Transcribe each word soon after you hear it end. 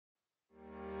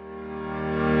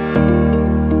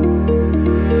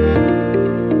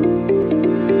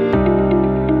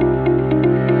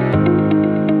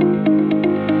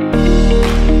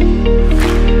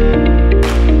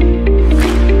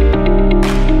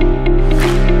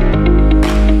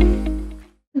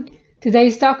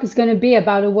Today's talk is going to be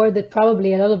about a word that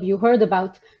probably a lot of you heard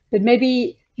about, but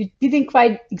maybe you didn't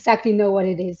quite exactly know what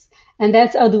it is, and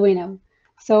that's Arduino.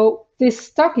 So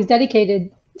this talk is dedicated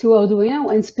to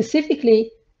Arduino and specifically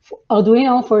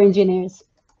Arduino for engineers.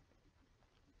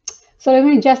 So let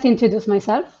me just introduce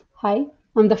myself. Hi,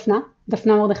 I'm Dafna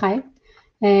Mordechai.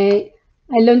 I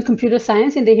learned computer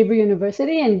science in the Hebrew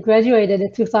University and graduated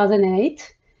in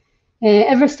 2008.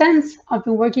 Ever since, I've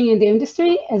been working in the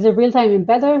industry as a real-time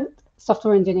embedded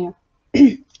software engineer.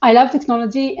 I love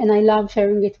technology and I love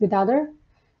sharing it with others.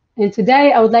 And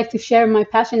today I would like to share my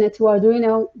passion to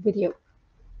Arduino with you.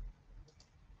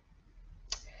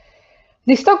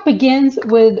 This talk begins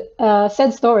with a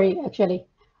sad story, actually.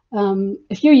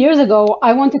 A few years ago,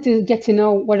 I wanted to get to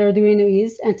know what Arduino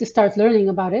is and to start learning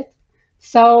about it.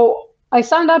 So I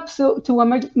signed up to a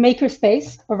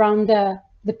makerspace around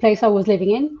the place I was living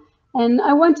in, and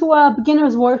I went to a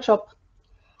beginner's workshop.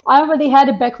 I already had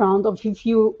a background of a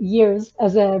few years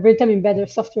as a real-time embedded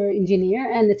software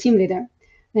engineer and a team leader.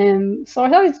 So I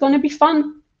thought it's going to be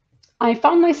fun. I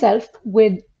found myself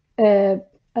with a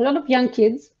lot of young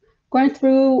kids going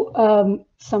through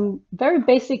some very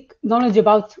basic knowledge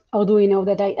about Arduino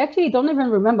that I actually don't even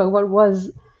remember what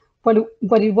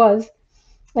it was.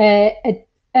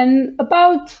 And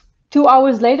about 2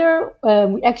 hours later,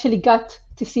 we actually got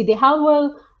to see the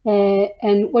hardware.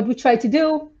 And what we tried to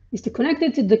do is to connect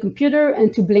it to the computer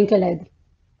and to blink a LED.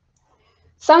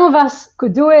 Some of us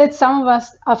could do it. Some of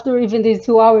us, after even these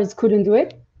 2 hours, couldn't do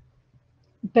it.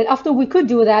 But after we could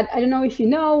do that, I don't know if you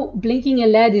know, blinking a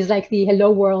LED is like the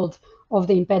hello world of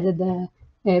the embedded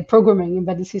programming,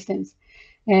 embedded systems.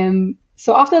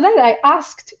 So after that, I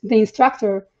asked the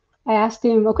instructor, I asked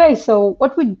him, okay, so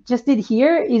what we just did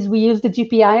here is we used the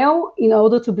GPIO in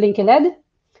order to blink a LED.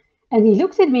 And he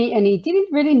looked at me and he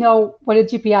didn't really know what a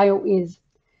GPIO is.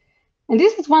 And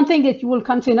this is one thing that you will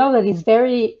come to know that is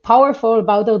very powerful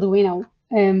about Arduino.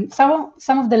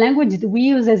 Some of the language that we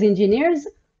use as engineers,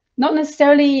 not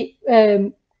necessarily,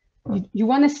 you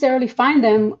won't necessarily find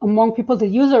them among people that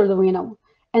use Arduino,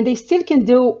 and they still can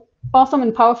do awesome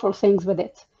and powerful things with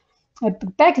it.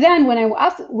 Back then, when I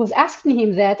was asking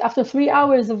him that, after 3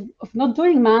 hours of not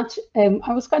doing much,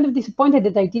 I was kind of disappointed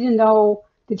that he didn't know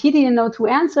to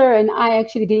answer, and I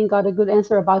actually didn't got a good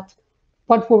answer about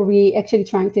what were we actually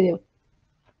trying to do.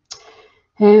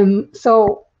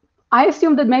 So I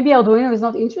assumed that maybe Arduino is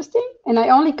not interesting, and I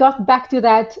only got back to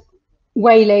that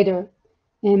way later.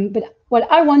 But what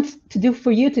I want to do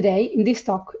for you today in this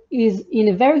talk is, in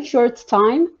a very short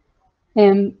time,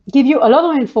 give you a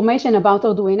lot of information about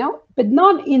Arduino, but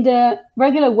not in the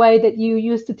regular way that you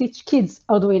use to teach kids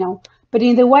Arduino, but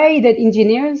in the way that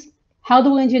engineers,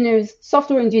 hardware engineers,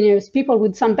 software engineers, people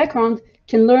with some background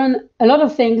can learn a lot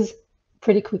of things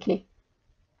pretty quickly.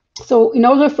 So in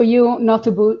order for you not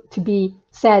to be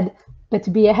sad, but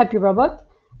to be a happy robot,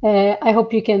 I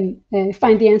hope you can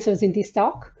find the answers in this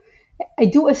talk. I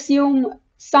do assume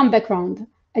some background.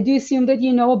 I do assume that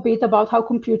you know a bit about how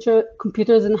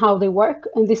computers and how they work,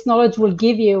 and this knowledge will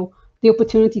give you the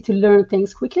opportunity to learn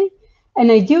things quickly. And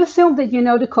I do assume that you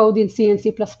know the code in C and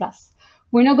C++.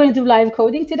 We're not going to do live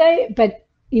coding today, but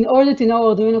in order to know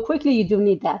Arduino quickly, you do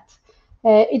need that.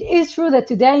 It is true that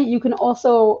today you can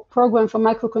also program for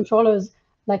microcontrollers,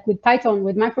 like with Python,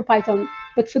 with MicroPython.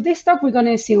 But for this talk, we're going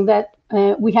to assume that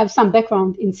we have some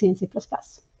background in C and C++.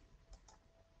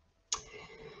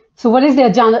 So what is the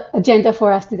agenda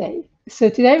for us today? So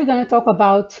today we're going to talk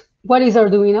about what is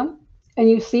Arduino. And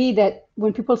you see that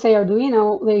when people say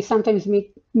Arduino, they sometimes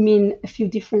mean a few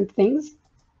different things.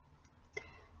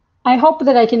 I hope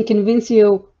that I can convince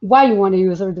you why you want to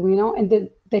use Arduino and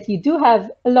that you do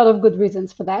have a lot of good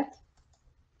reasons for that.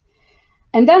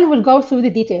 And then we'll go through the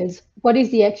details. What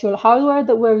is the actual hardware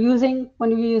that we're using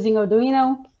when we're using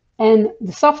Arduino, and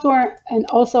the software. And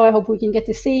also, I hope we can get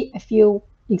to see a few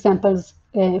examples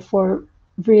for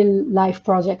real life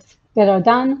projects that are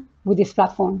done with this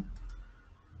platform.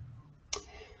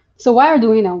 So why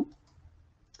Arduino?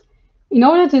 In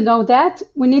order to know that,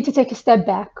 we need to take a step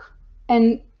back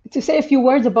and to say a few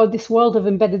words about this world of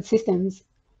embedded systems.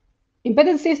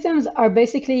 Embedded systems are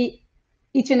basically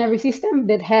each and every system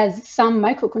that has some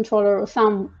microcontroller or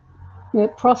some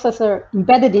processor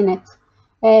embedded in it.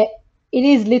 It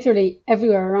is literally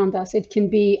everywhere around us. It can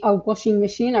be our washing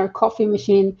machine, our coffee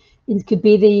machine. It could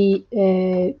be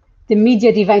the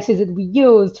media devices that we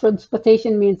use,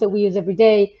 transportation means that we use every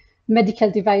day,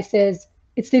 medical devices.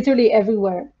 It's literally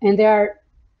everywhere. And there are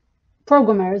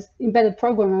programmers, embedded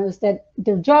programmers, that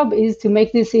their job is to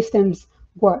make these systems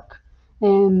work.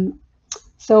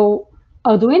 So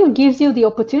Arduino gives you the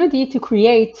opportunity to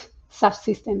create such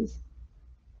systems.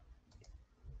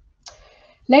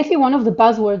 Lately, one of the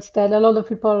buzzwords that a lot of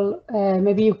people,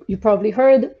 maybe you probably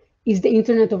heard, is the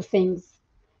Internet of Things.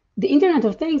 The Internet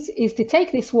of Things is to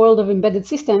take this world of embedded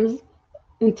systems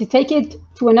and to take it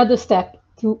to another step,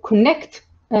 to connect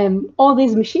all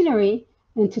these machinery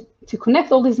and to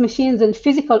connect all these machines and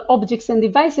physical objects and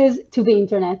devices to the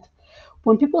internet.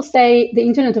 When people say the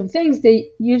Internet of Things,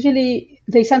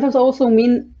 they sometimes also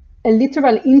mean a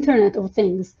literal Internet of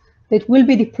Things that will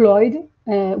be deployed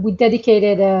with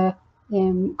dedicated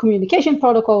communication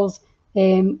protocols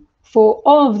for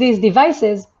all of these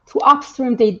devices to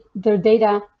upstream their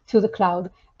data to the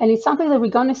cloud. And it's something that we're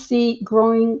going to see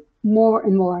growing more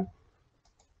and more.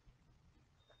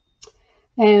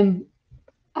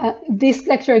 This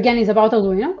lecture, again, is about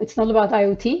Arduino. It's not about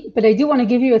IoT, but I do want to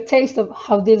give you a taste of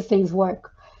how these things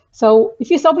work. So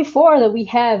if you saw before that we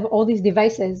have all these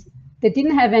devices that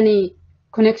didn't have any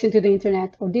connection to the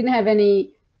internet or didn't have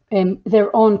any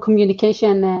their own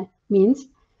communication means,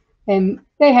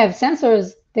 they have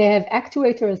sensors, they have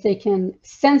actuators, they can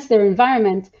sense their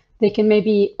environment, they can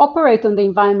maybe operate on the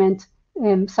environment.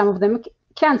 Some of them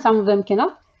can, some of them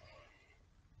cannot.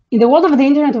 In the world of the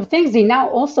Internet of Things, they now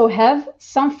also have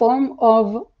some form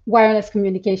of wireless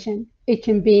communication. It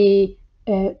can be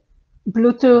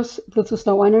Bluetooth, Bluetooth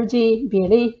Low Energy,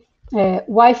 BLE,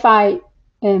 Wi-Fi,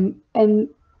 and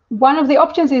one of the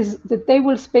options is that they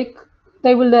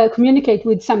will communicate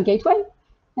with some gateway,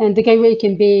 and the gateway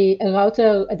can be a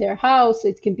router at their house,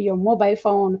 it can be your mobile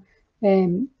phone,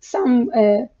 some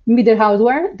middle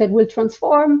hardware that will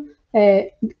transfer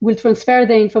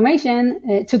the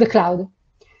information to the cloud.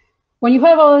 When you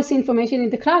have all this information in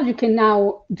the cloud, you can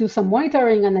now do some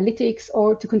monitoring, analytics,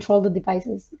 or to control the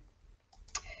devices.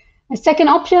 A second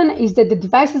option is that the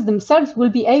devices themselves will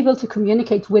be able to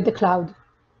communicate with the cloud.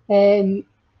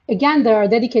 Again, there are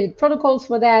dedicated protocols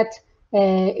for that.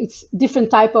 It's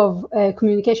different type of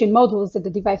communication modules that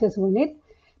the devices will need.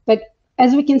 But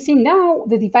as we can see now,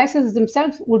 the devices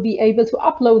themselves will be able to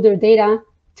upload their data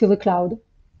to the cloud.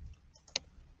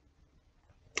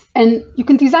 And you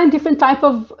can design different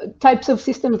types of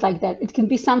systems like that. It can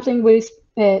be something very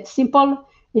simple.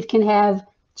 It can have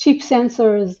cheap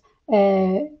sensors.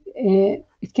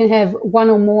 It can have one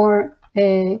or more.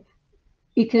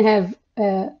 It can have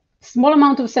a small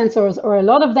amount of sensors or a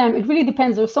lot of them. It really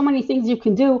depends. There's so many things you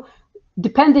can do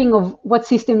depending on what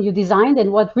system you designed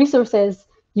and what resources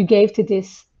you gave to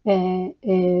this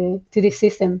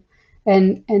system.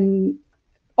 And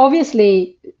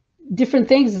obviously, different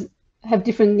things have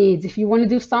different needs. If you want to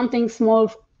do something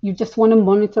small, you just want to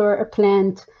monitor a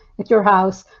plant at your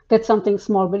house, that's something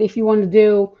small. But if you want to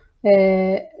do,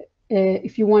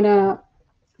 if you want to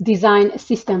design a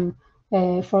system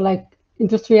for like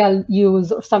industrial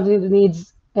use or something that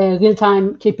needs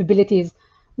real-time capabilities,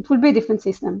 it will be a different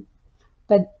system.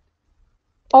 But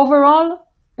overall,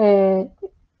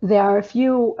 there are a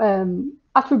few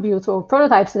attributes or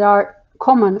prototypes that are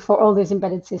common for all these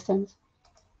embedded systems.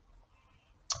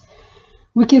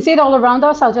 We can see it all around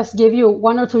us. I'll just give you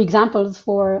one or two examples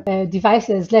for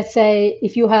devices. Let's say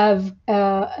if you have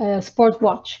a sport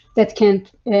watch that can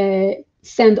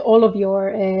send all of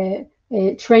your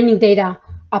training data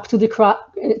up to the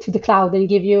cloud and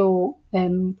give you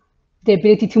the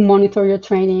ability to monitor your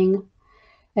training.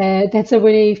 That's a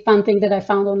really fun thing that I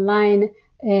found online.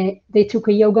 They took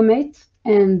a yoga mat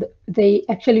and they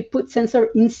actually put sensor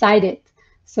inside it.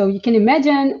 So you can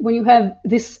imagine when you have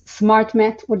this smart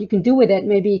mat, what you can do with it.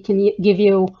 Maybe it can give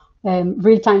you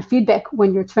real-time feedback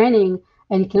when you're training,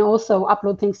 and you can also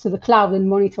upload things to the cloud and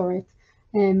monitor it.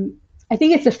 I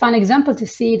think it's a fun example to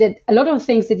see that a lot of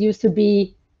things that used to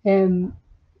be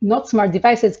not smart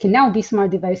devices can now be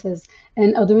smart devices,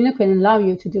 and Arduino can allow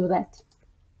you to do that.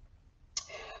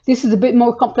 This is a bit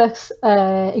more complex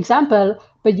example,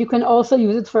 but you can also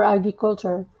use it for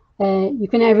agriculture. You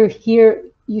can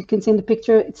you can see in the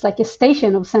picture, it's like a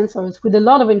station of sensors with a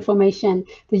lot of information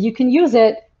that you can use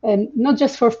it, not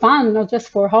just for fun, not just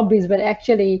for hobbies, but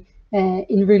actually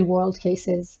in real world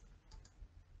cases.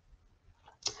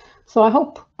 So I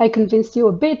hope I convinced you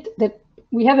a bit that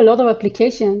we have a lot of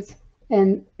applications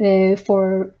and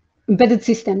for embedded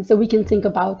systems that we can think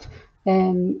about.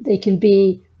 They can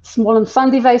be small and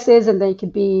fun devices, and they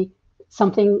can be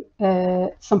something,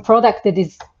 some product that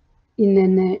is in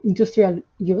an industrial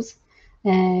use.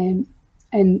 And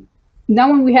now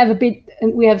when we have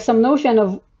we have some notion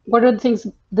of what are the things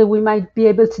that we might be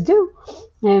able to do,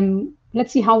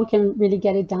 let's see how we can really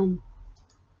get it done.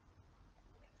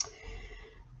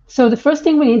 So the first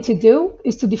thing we need to do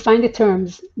is to define the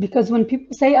terms, because when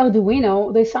people say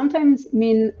Arduino, they sometimes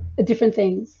mean different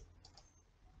things.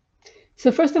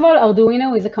 So first of all,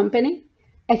 Arduino is a company,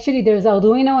 Actually, there's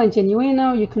Arduino and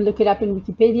Genuino. You can look it up in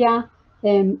Wikipedia,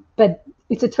 but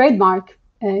it's a trademark.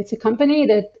 It's a company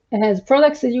that has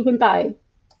products that you can buy.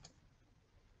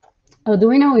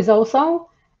 Arduino is also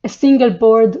a single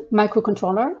board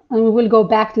microcontroller, and we will go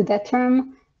back to that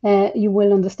term. You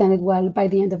will understand it well by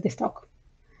the end of this talk.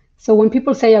 So when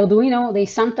people say Arduino, they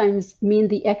sometimes mean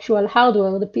the actual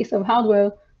hardware, the piece of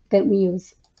hardware that we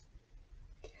use.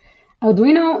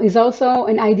 Arduino is also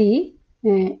an IDE,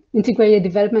 integrated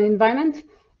development environment,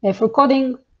 for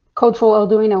coding, code for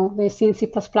Arduino, the C and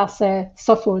C++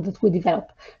 software that we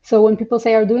develop. So when people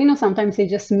say Arduino, sometimes they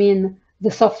just mean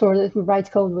the software that we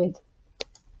write code with.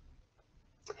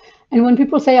 And when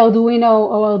people say Arduino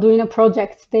or Arduino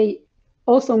projects, they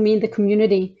also mean the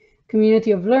community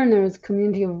of learners,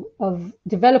 community of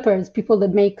developers, people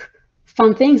that make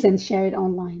fun things and share it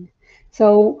online.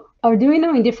 So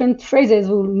Arduino in different phrases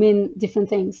will mean different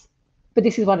things, but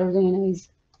this is what Arduino is.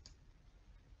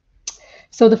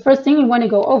 So the first thing we want to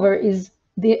go over is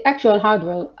the actual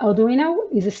hardware. Arduino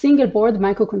is a single board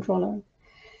microcontroller.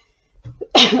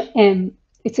 And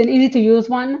it's an easy to use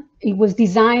one. It was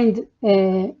designed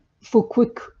for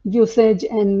quick usage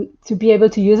and to be able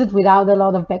to use it without a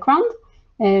lot of background.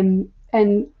 And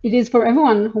it is for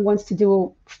everyone who wants to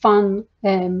do fun,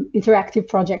 interactive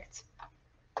projects.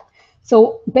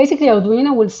 So basically,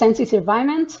 Arduino will sense its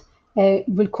environment,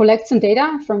 will collect some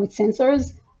data from its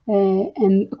sensors,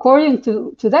 and according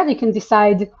to that, it can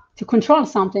decide to control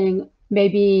something,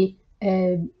 maybe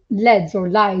LEDs or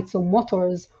lights or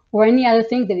motors or any other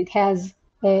thing that it has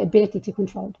ability to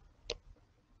control.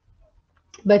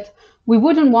 But we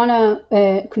wouldn't want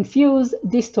to confuse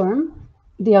this term,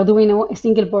 the Arduino, a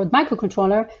single board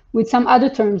microcontroller, with some other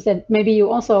terms that maybe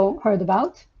you also heard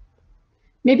about.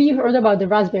 Maybe you heard about the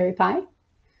Raspberry Pi.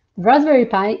 The Raspberry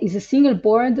Pi is a single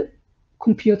board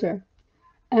computer.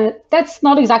 That's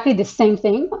not exactly the same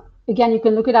thing. Again, you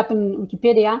can look it up in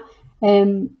Wikipedia.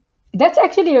 That's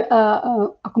actually a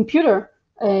computer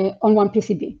on one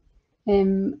PCB.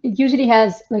 It usually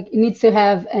has, it needs to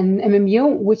have an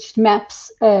MMU, which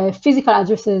maps physical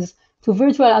addresses to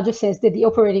virtual addresses that the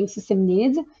operating system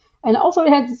needs. And also it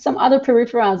has some other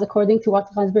peripherals according to what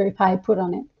Raspberry Pi put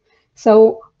on it.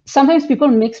 So sometimes people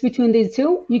mix between these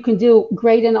two. You can do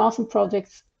great and awesome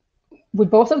projects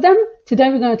with both of them. Today,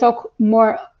 we're going to talk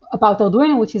more about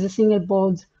Arduino, which is a single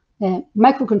board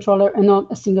microcontroller and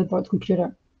not a single board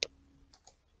computer.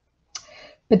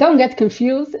 But don't get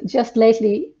confused. Just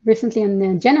recently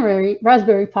in January,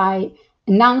 Raspberry Pi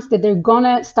announced that they're going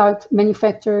to start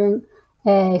manufacturing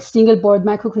single board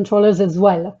microcontrollers as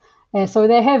well. So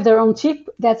they have their own chip.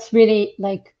 That's really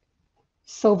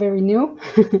so very new.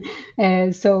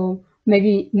 So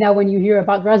maybe now when you hear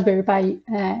about Raspberry Pi,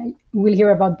 we'll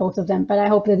hear about both of them. But I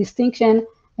hope the distinction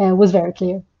was very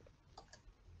clear.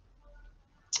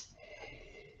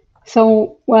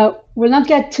 So, well, we'll not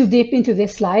get too deep into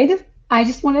this slide. I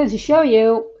just wanted to show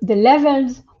you the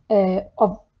levels and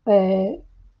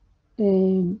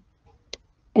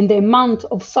the amount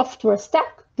of software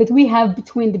stack that we have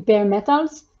between the bare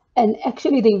metals and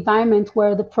actually the environment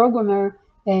where the programmer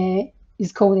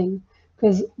is coding.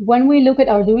 Because when we look at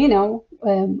Arduino,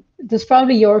 there's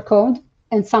probably your code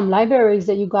and some libraries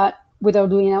that you got with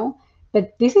Arduino,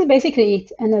 but this is basically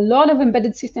it. And a lot of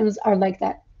embedded systems are like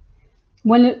that.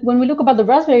 When we look about the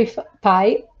Raspberry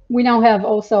Pi, we now have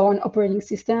also an operating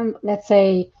system, let's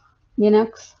say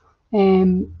Linux,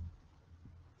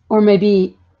 or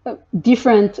maybe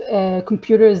different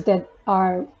computers that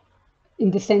are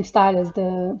in the same style as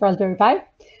the Raspberry Pi.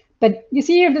 But you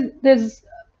see here that there's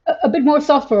a bit more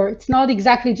software. It's not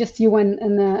exactly just you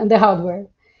and the hardware.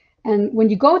 And when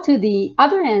you go to the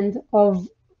other end of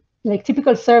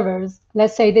typical servers,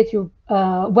 let's say that you're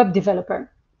a web developer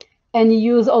and you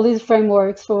use all these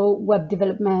frameworks for web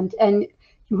development, and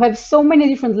you have so many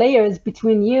different layers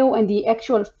between you and the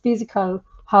actual physical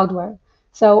hardware.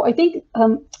 So I think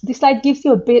this slide gives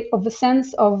you a bit of a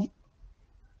sense of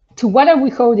to what are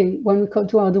we coding when we code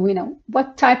to Arduino?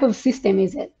 What type of system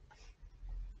is it?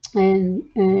 And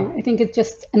I think it's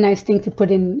just a nice thing to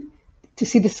put in to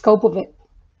see the scope of it.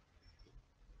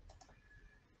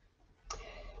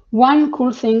 One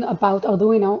cool thing about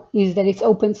Arduino is that it's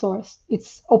open source.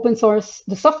 It's open source,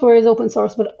 the software is open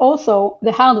source, but also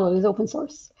the hardware is open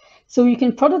source. So you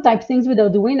can prototype things with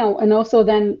Arduino and also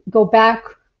then go back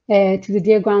to the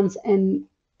diagrams and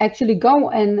actually go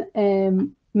and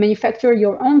manufacture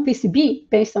your own PCB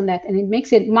based on that. And it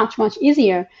makes it much, much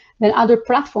easier than other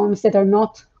platforms that are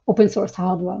not open source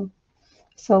hardware.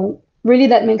 So really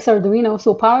that makes Arduino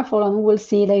so powerful, and we'll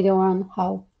see later on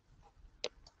how.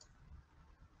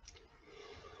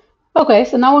 Okay,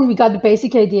 so now when we got the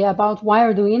basic idea about why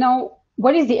Arduino,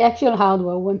 what is the actual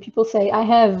hardware? When people say, I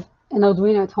have an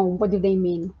Arduino at home, what do they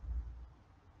mean?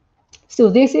 So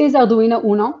this is Arduino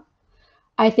Uno.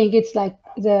 I think it's like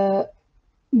the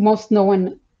most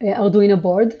known Arduino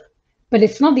board, but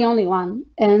it's not the only one.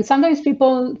 And sometimes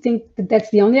people think that that's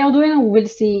the only Arduino. We'll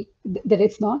see that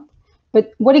it's not.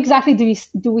 But what exactly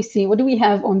do we see? What do we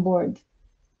have on board?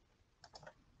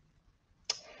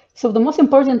 So the most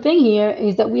important thing here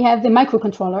is that we have the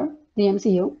microcontroller, the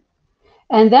MCU,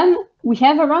 and then we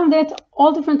have around it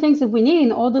all different things that we need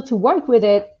in order to work with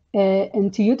it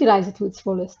and to utilize it to its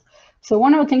fullest. So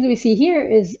one of the things we see here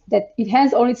is that it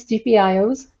has all its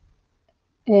GPIOs.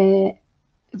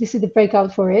 This is the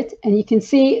breakout for it. And you can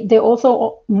see they're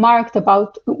also marked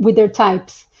about with their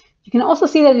types. You can also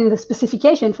see that in the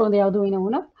specification for the Arduino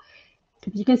Uno.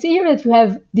 You can see here that you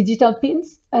have digital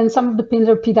pins, and some of the pins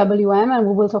are PWM, and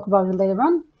we will talk about it later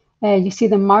on. You see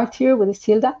them marked here with a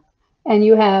tilde. And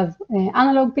you have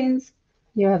analog pins,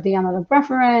 you have the analog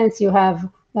reference, you have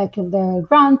like the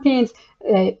ground pins,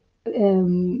 the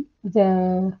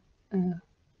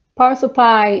power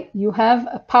supply, you have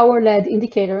a power LED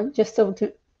indicator just so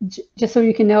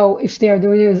you can know if the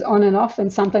Arduino is on and off.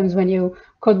 And sometimes when you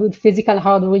code with physical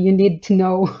hardware, you need to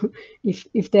know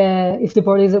if the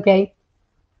board is okay.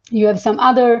 You have some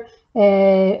other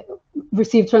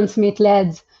receive transmit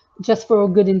LEDs just for a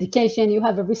good indication. You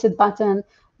have a reset button.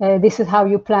 This is how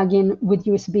you plug in with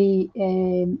USB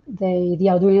the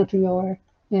Arduino to your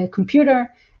computer.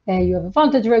 You have a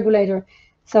voltage regulator.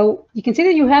 So you can see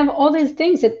that you have all these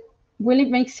things that really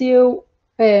makes you,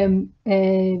 can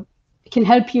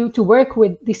help you to work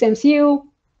with this MCU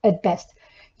at best.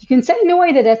 You can say in a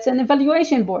way that that's an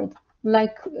evaluation board.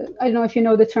 Like, I don't know if you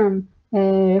know the term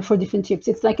for different chips.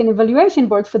 It's like an evaluation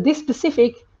board for this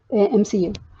specific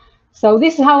MCU. So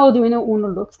this is how Arduino Uno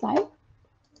looks like.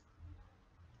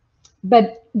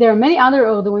 But there are many other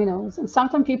Arduinos, and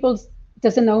sometimes people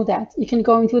doesn't know that. You can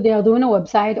go into the Arduino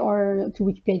website or to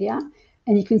Wikipedia,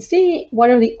 and you can see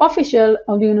what are the official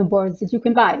Arduino boards that you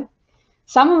can buy.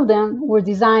 Some of them were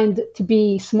designed to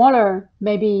be smaller,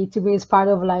 maybe to be as part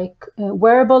of like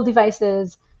wearable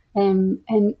devices, and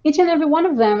each and every one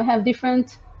of them have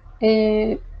different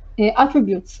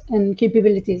attributes and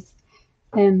capabilities.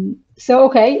 So,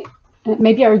 okay,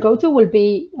 maybe our go-to will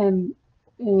be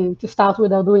to start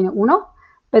with Arduino Uno,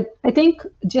 but I think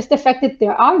just the fact that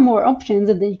there are more options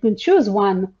and that you can choose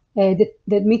one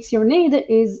that meets your need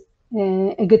is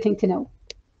a good thing to know.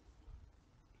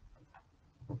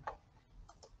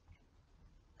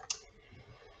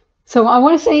 So I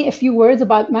want to say a few words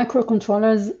about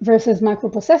microcontrollers versus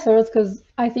microprocessors, because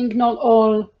I think not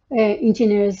all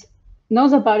engineers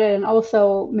knows about it, and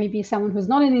also maybe someone who's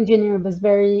not an engineer but is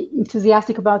very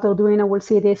enthusiastic about Arduino will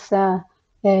see this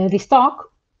this talk.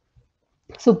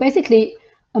 So basically,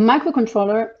 a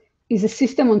microcontroller is a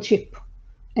system on chip,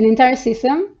 an entire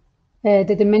system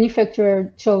that the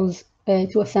manufacturer chose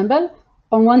to assemble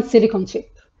on one silicon chip.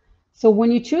 So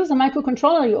when you choose a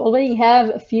microcontroller, you already have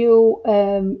a few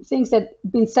things that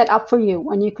have been set up for you,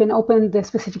 and you can open the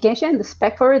specification, the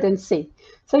spec for it, and see.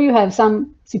 So you have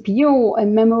some CPU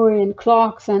and memory and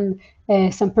clocks and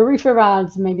some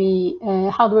peripherals, maybe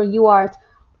hardware UART,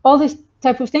 all these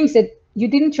type of things that you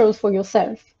didn't choose for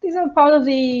yourself. These are part of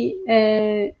the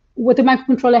what the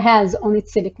microcontroller has on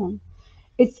its silicon.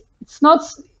 It's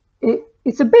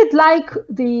a bit like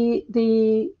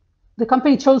the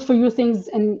company chose for you things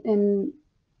and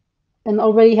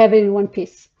already have it in one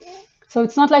piece. So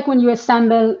it's not like when you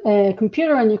assemble a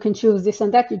computer and you can choose this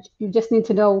and that. You just need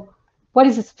to know what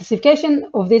is the specification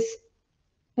of this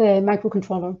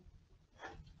microcontroller.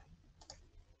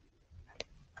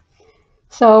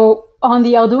 So on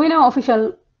the Arduino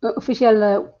official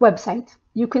website,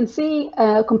 you can see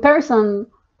a comparison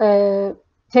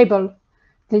table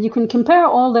that you can compare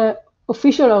all the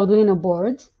official Arduino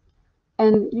boards,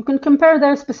 and you can compare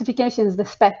their specifications, the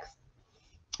specs.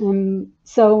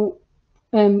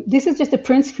 This is just a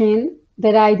print screen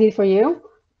that I did for you,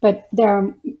 but there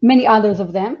are many others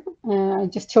of them. I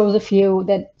just chose a few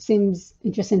that seems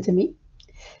interesting to me.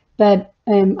 But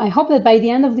I hope that by the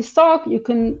end of this talk, you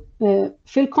can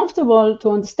feel comfortable to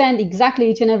understand exactly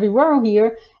each and every row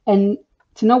here and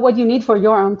to know what you need for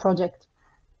your own project.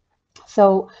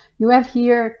 So you have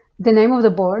here the name of the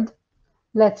board.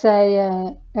 Let's say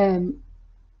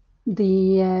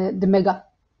the Mega,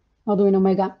 Arduino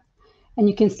Mega. And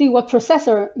you can see what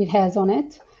processor it has on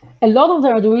it. A lot of the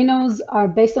Arduinos are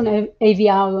based on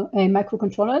AVR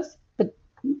microcontrollers, but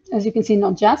as you can see,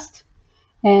 not just.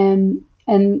 And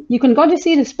you can go to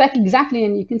see the spec exactly,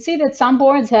 and you can see that some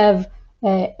boards have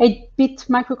 8-bit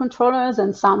microcontrollers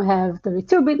and some have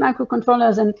 32-bit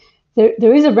microcontrollers, and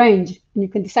there is a range, and you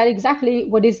can decide exactly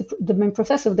what is the main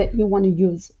processor that you want to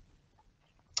use.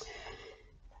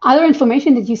 Other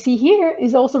information that you see here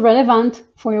is also relevant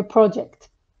for your project,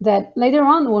 that later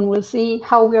on when we'll see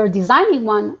how we are designing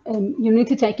one, you need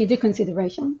to take into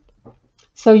consideration.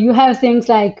 So you have things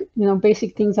like,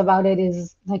 basic things about it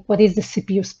is like what is the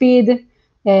CPU speed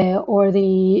or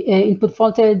the input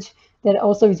voltage. That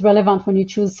also is relevant when you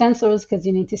choose sensors because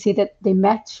you need to see that they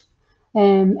match.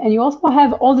 And you also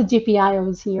have all the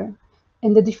GPIOs here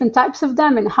and the different types of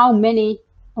them and how many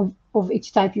of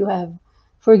each type you have.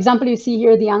 For example, you see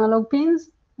here the analog pins,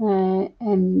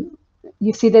 and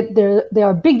you see that there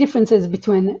are big differences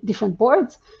between different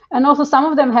boards, and also some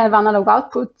of them have analog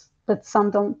outputs, but some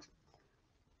don't.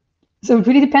 So it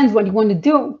really depends what you want to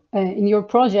do in your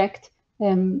project,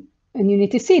 and you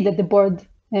need to see that the board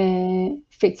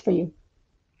fits for you.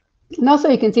 And also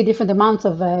you can see different amounts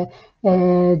of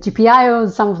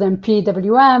GPIOs, some of them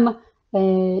PWM.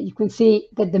 You can see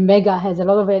that the Mega has a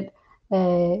lot of it.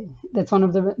 That's one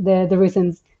of the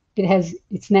reasons it has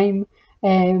its name.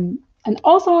 And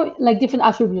also like different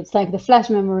attributes like the flash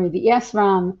memory, the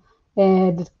ESRAM.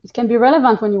 It can be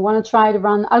relevant when you want to try to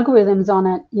run algorithms on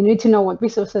it. You need to know what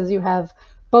resources you have,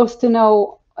 both to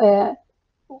know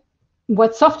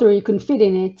what software you can fit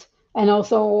in it, and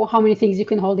also how many things you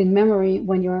can hold in memory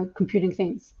when you're computing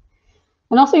things.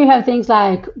 And also you have things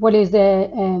like what is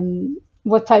the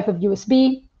what type of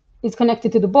USB is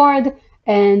connected to the board,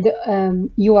 and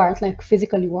UART, like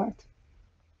physical UART.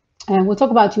 And we'll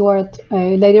talk about UART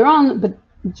later on, but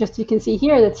just you can see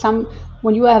here that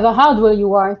when you have a hardware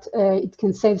UART, it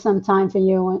can save some time for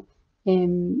you,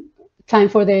 time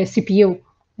for the CPU,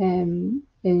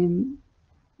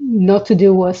 not to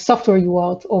do a software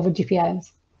UART over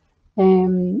GPIOs.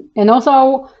 And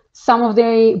also some of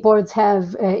the boards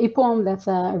have EEPROM, that's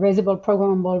a erasable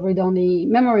programmable read-only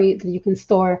memory that you can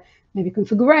store maybe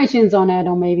configurations on it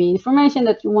or maybe information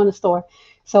that you want to store.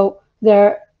 So there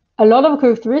are a lot of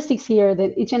characteristics here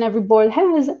that each and every board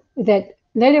has that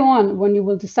later on when you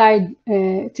will decide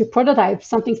to prototype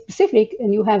something specific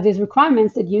and you have these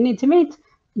requirements that you need to meet,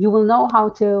 you will know how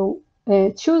to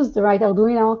choose the right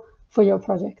Arduino for your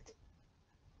project.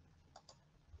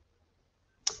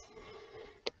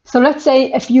 So let's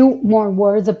say a few more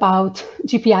words about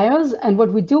GPIOs and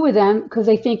what we do with them, because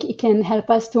I think it can help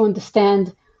us to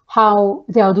understand how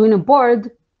the Arduino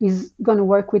board is going to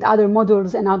work with other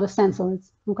modules and other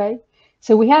sensors, okay?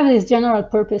 So we have these general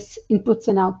purpose inputs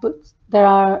and outputs. There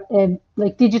are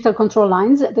like digital control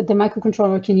lines that the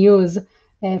microcontroller can use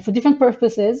for different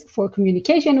purposes, for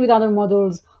communication with other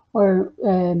modules or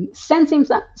sensing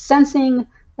something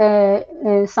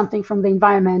from the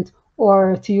environment,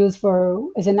 or to use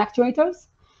as an actuators.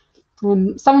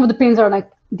 Some of the pins are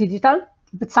like digital,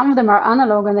 but some of them are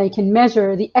analog and they can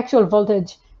measure the actual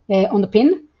voltage on the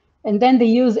pin. And then they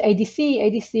use ADC.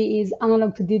 ADC is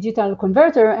analog to digital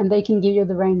converter, and they can give you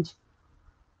the range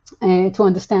to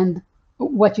understand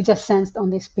what you just sensed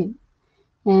on this pin.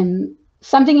 And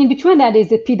something in between that is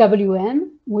the PWM,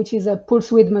 which is a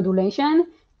pulse width modulation.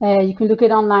 You can look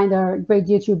it online. There are great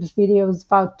YouTube videos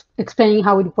about explaining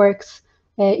how it works.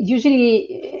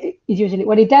 Usually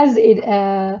what it does,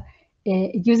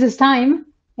 it uses time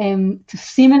to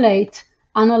simulate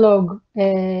analog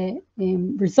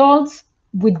results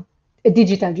with a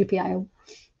digital GPIO.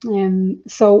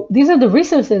 So these are the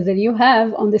resources that you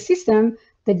have on the system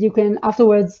that you can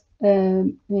afterwards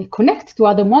connect to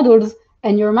other modules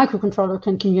and your microcontroller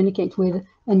can communicate with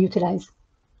and utilize.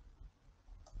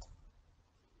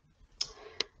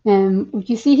 What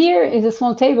you see here is a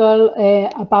small table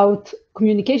about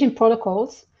communication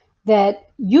protocols that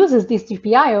uses these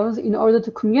GPIOs in order to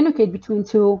communicate between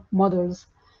two modules.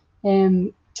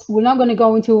 We're not going to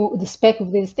go into the spec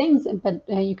of these things, but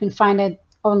you can find it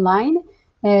online.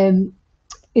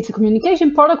 It's a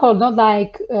communication protocol, not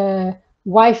like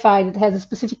Wi-Fi that has a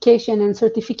specification and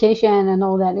certification and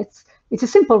all that. It's a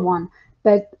simple one,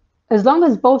 but as long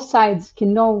as both sides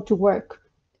can know to work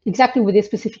exactly with this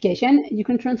specification, you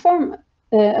can transform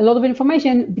a lot of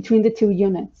information between the two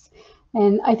units.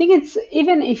 And I think it's,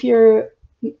 even if you're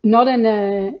not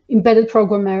an embedded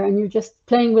programmer and you're just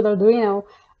playing with Arduino,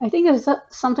 I think there's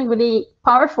something really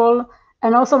powerful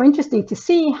and also interesting to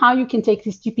see how you can take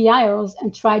these GPIOs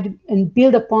and try to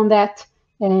build upon that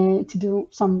to do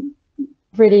some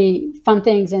really fun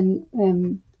things and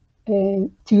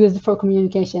to use it for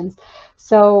communications.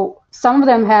 So some of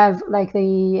them have, like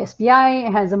the SPI,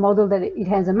 it has a model that it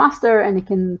has a master and it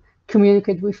can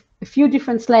communicate with a few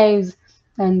different slaves,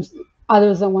 and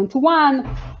others are one-to-one.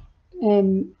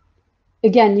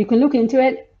 Again, you can look into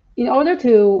it. In order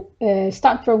to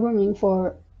start programming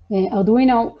for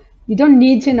Arduino, You don't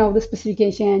need to know the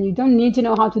specification. You don't need to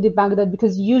know how to debug that,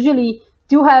 because usually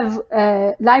do have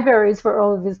libraries for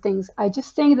all of these things. I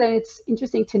just think that it's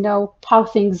interesting to know how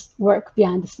things work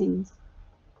behind the scenes.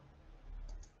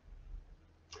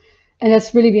 And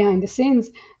that's really behind the scenes.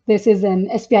 This is an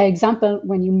SPI example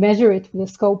when you measure it with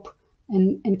a scope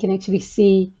and can actually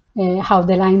see how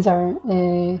the lines are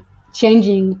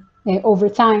changing over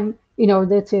time in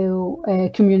order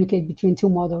to communicate between two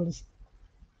models.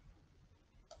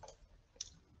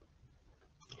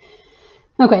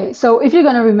 Okay, so if you're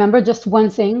going to remember just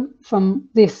one thing from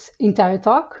this entire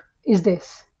talk, is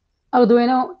this.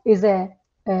 Arduino is the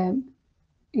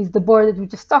board that we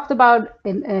just talked about,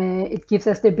 and it gives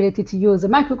us the ability to use a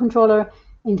microcontroller,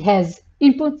 and it has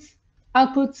inputs,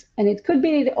 outputs, and it could be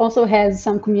it also has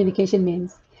some communication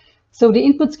means. So the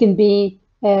inputs can be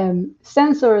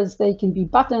sensors, they can be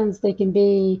buttons, they can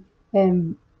be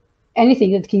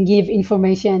anything that can give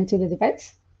information to the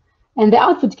device. And the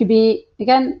output could be,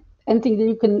 again, anything that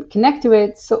you can connect to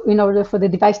it, so in order for the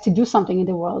device to do something in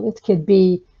the world. It could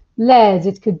be LEDs,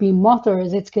 it could be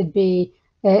motors, it could be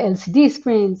LCD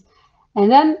screens.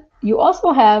 And then you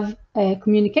also have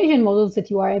communication models that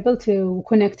you are able to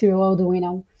connect to your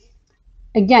Arduino.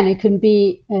 Again, it can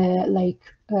be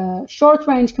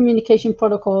short-range communication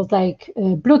protocols like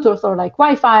Bluetooth or like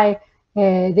Wi-Fi.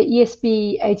 The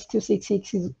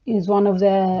ESP8266 is one of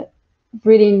the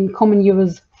really common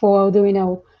use for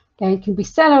Arduino. It can be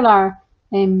cellular,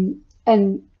 and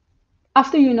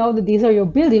after you know that these are your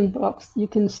building blocks, you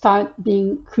can start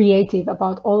being creative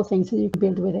about all the things that you can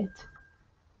build with it.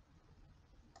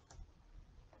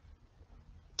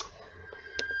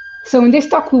 So in this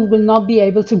talk, we will not be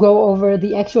able to go over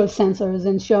the actual sensors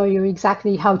and show you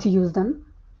exactly how to use them.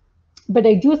 But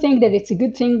I do think that it's a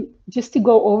good thing just to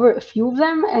go over a few of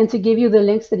them and to give you the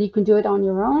links that you can do it on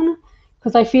your own,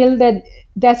 because I feel that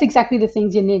that's exactly the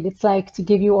things you need. It's like to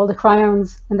give you all the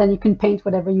crayons, and then you can paint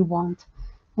whatever you want.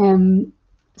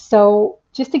 So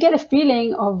just to get a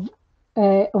feeling of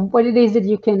what it is that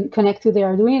you can connect to the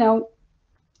Arduino,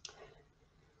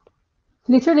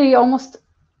 literally almost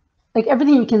like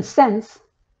everything you can sense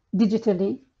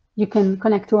digitally, you can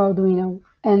connect to Arduino.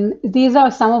 And these are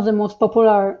some of the most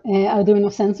popular Arduino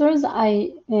sensors.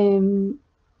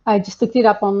 I just looked it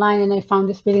up online, and I found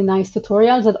this really nice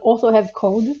tutorials that also have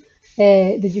code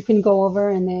that you can go over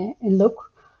and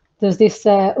look. There's this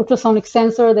ultrasonic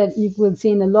sensor that you will see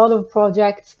in a lot of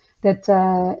projects that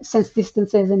sense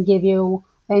distances and give you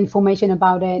information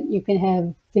about it. You can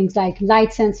have things like light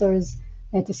sensors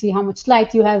to see how much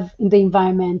light you have in the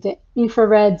environment,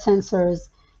 infrared sensors,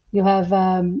 you have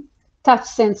touch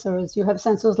sensors, you have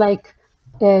sensors like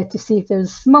to see if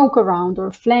there's smoke around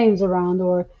or flames around,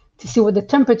 or to see what the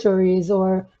temperature is,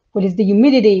 or what is the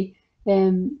humidity,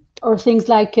 or things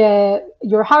like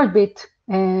your heartbeat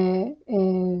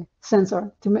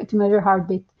sensor to measure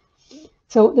heartbeat.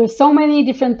 So there's so many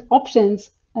different options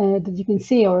that you can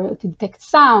see, or to detect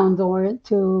sound, or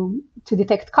to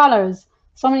detect colors.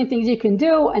 So many things you can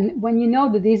do, and when you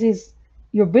know that this is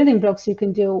your building blocks, you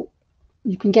can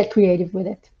get creative with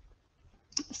it.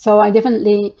 So I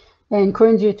definitely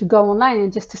encourage you to go online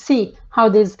and just to see how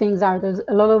these things are. There's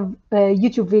a lot of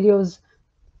YouTube videos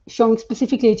showing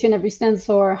specifically each and every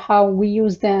sensor, how we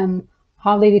use them,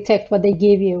 how they detect what they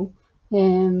give you.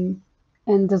 And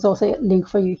there's also a link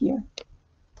for you here.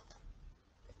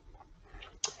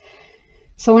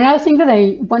 So another thing that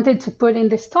I wanted to put in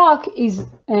this talk is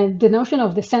the notion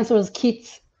of the sensors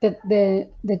kits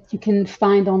that you can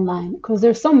find online, because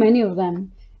there's so many of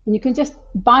them. And you can just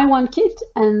buy one kit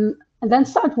and then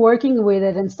start working with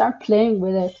it and start playing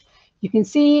with it. You can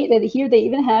see that here they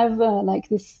even have like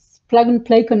this plug and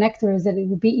play connectors that it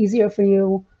would be easier for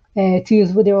you to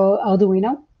use with your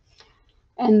Arduino.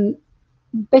 And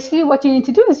basically what you need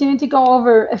to do is you need to go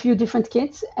over a few different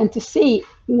kits and to see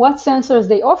what sensors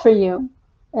they offer you.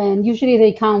 And usually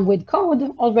they come with code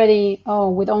already,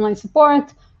 or with online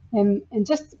support, and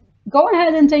just go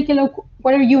ahead and take a look.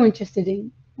 What are you interested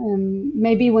in?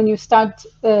 Maybe when you start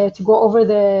to go over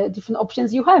the different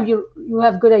options you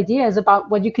have good ideas about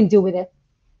what you can do with it.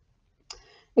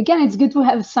 Again, it's good to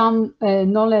have some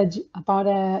knowledge about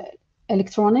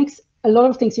electronics. A lot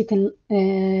of things you can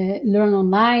learn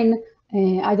online.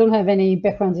 I don't have any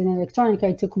background in electronics.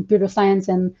 I took computer science,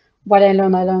 and what I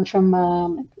learned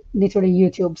from literally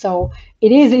YouTube. So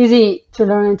it is easy to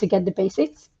learn and to get the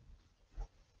basics.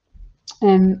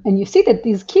 And you see that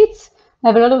these kits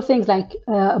have a lot of things like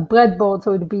a breadboard,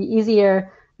 so it would be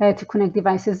easier to connect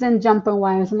devices, and jumper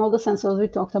wires, and all the sensors we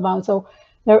talked about. So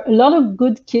there are a lot of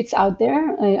good kits out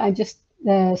there. I just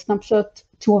snapshot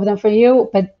 2 of them for you,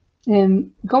 but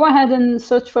go ahead and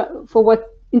search for what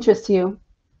interests you.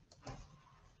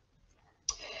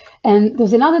 And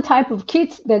there's another type of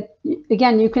kit that,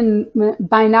 again, you can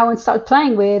buy now and start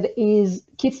playing with, is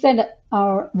kits that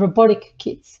are robotic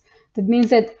kits. That means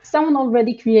that someone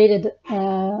already created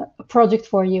a project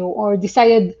for you or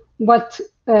decided what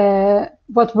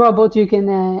robot you can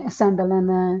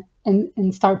assemble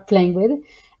and start playing with.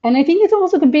 And I think it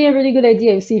also could be a really good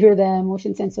idea. You see here the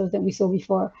motion sensors that we saw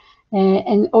before,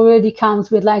 and already comes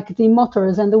with like the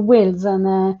motors and the wheels,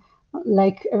 and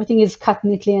like everything is cut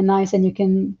neatly and nice, and you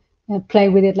can play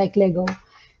with it like Lego.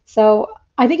 So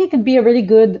I think it could be a really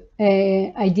good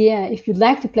idea if you'd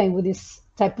like to play with this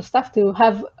type of stuff, to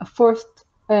have a first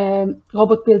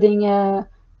robot building,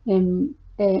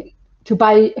 to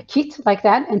buy a kit like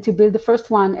that and to build the first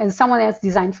one as someone else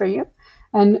designed for you.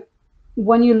 And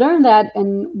when you learn that,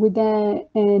 and with the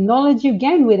knowledge you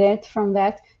gain with it from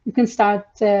that, you can start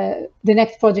the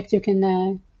next project you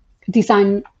can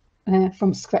design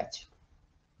from scratch.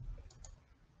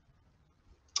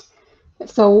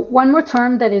 So one more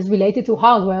term that is related to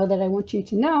hardware that I want you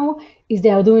to know is the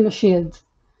Arduino Shield.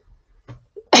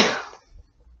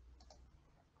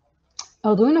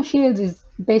 Arduino Shield is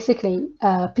basically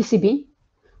a PCB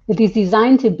that is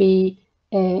designed to be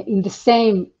in the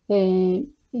same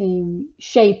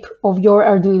shape of your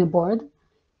Arduino board.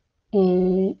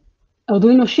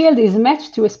 Arduino Shield is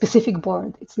matched to a specific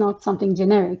board. It's not something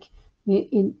generic.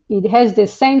 It has the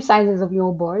same sizes of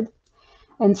your board.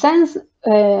 And since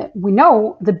we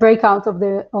know the breakout of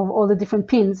all the different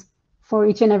pins for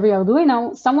each and every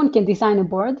Arduino, someone can design a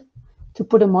board to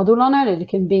put a module on it. It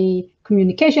can be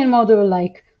communication module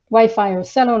like Wi-Fi or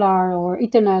cellular or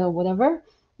Ethernet or whatever.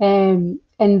 And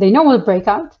they know the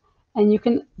breakout, and you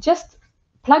can just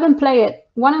plug and play it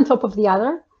one on top of the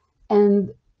other,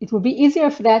 and it will be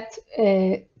easier for that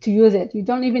to use it. You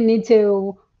don't even need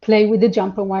to play with the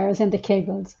jumper wires and the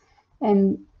cables.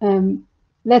 And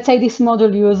let's say this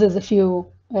module uses a few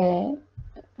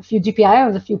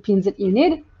GPIOs, a few pins that you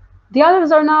need. The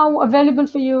others are now available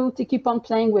for you to keep on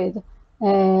playing with,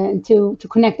 and to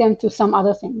connect them to some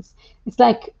other things. It's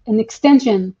like an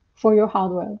extension for your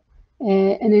hardware,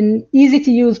 and an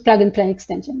easy-to-use plug-and-play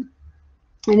extension.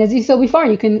 And as you saw before,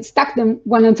 you can stack them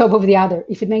one on top of the other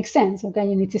if it makes sense. Okay,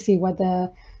 you need to see what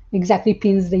the exactly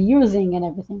pins they're using and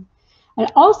everything.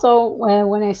 And also,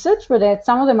 when I search for that,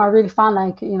 some of them are really fun,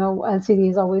 like,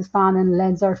 LCD is always fun and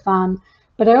LEDs are fun.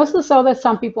 But I also saw that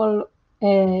some people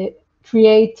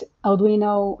create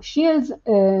Arduino shields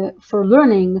for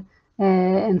learning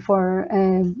and for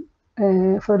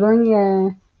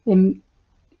learning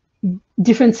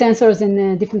different sensors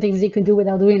and different things you can do with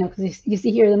Arduino. Because you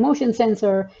see here the motion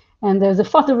sensor, and there's a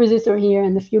photoresistor here,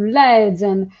 and a few LEDs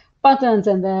and buttons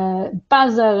and the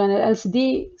buzzer and an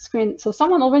LCD screen. So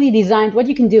someone already designed what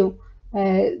you can do.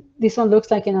 This one looks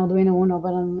like an Arduino Uno,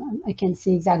 but I can't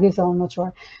see exactly, so I'm not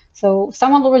sure. So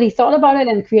someone already thought about it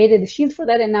and created a shield for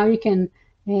that, and now you can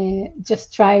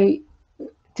just try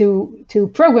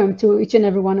to program to each and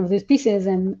every one of these pieces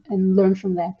and learn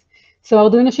from that. So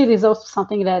Arduino Shield is also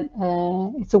something that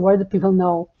it's a word that people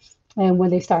know when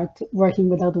they start working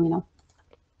with Arduino.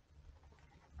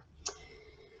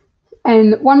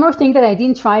 And one more thing that I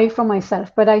didn't try for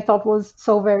myself, but I thought was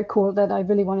so very cool that I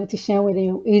really wanted to share with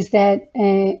you, is that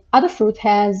Adafruit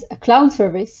has a cloud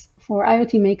service for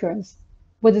IoT makers.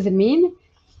 What does it mean?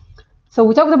 So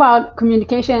we talked about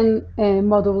communication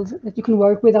modules that you can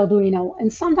work with Arduino,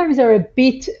 and sometimes they're a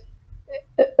bit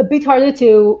harder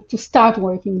to start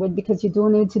working with, because you do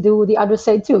need to do the other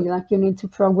side too. Like you need to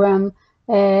program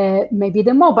maybe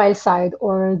the mobile side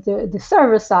or the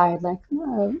server side, like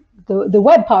the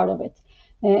web part of it,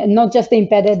 and not just the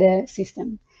embedded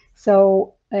system.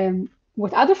 So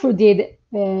what Adafruit did,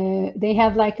 they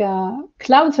have like a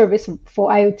cloud service for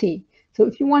IoT. So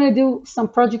if you want to do some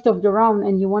project of your own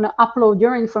and you want to upload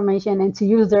your information and to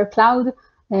use their cloud,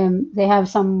 they have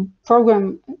some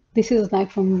program. This is like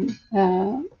from,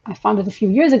 I found it a few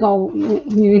years ago.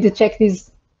 You need to check these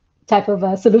type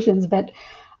of solutions, but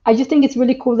I just think it's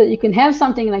really cool that you can have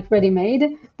something like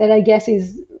ready-made that I guess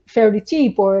is fairly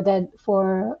cheap, or that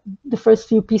for the first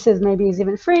few pieces maybe is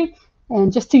even free,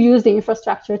 and just to use the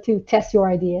infrastructure to test your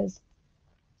ideas.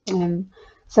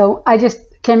 So I just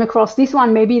came across this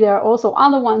one. Maybe there are also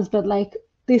other ones, but like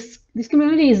this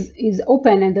community is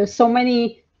open, and there's so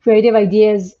many creative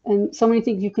ideas and so many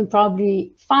things you can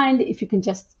probably find if you can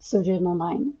just search it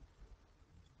online.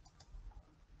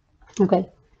 Okay.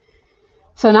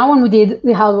 So now when we did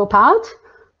the hardware part,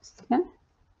 okay.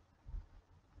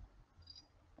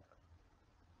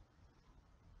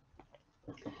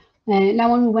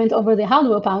 Now when we went over the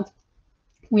hardware part,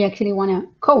 we actually want to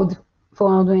code for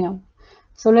Arduino.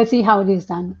 So let's see how it is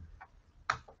done.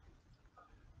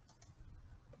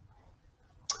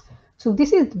 So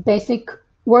this is the basic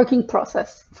working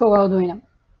process for Arduino.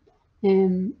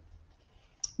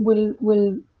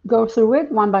 We'll go through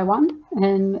it one by one,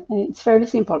 and it's fairly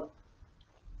simple.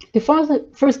 The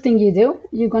first thing you do,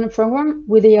 you're going to program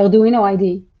with the Arduino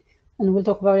IDE, and we'll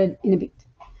talk about it in a bit.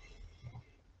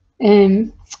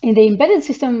 In the embedded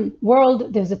system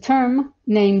world, there's a term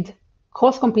named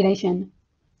cross-compilation.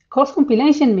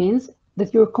 Cross-compilation means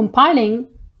that you're compiling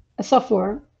a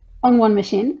software on one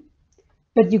machine,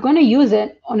 but you're going to use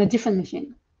it on a different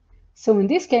machine. So in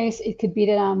this case, it could be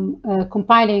that I'm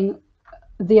compiling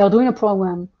the Arduino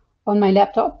program on my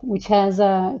laptop, which has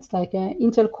it's like an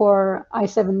Intel Core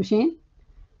i7 machine.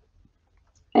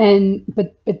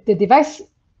 But the device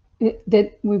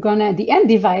that the end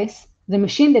device, the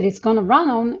machine that it's gonna run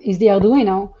on is the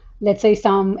Arduino, let's say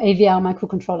some AVR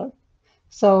microcontroller.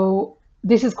 So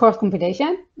this is cross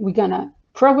compilation. We're gonna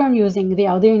program using the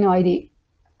Arduino IDE.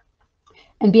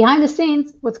 And behind the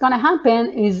scenes, what's gonna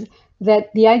happen is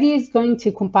that the IDE is going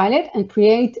to compile it and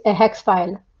create a hex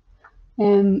file.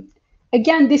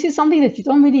 Again, this is something that you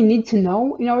don't really need to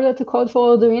know in order to code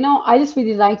for Arduino. I just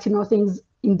really like to know things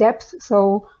in depth,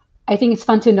 so I think it's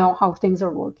fun to know how things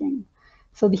are working.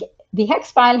 So the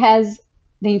hex file has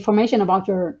the information about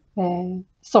your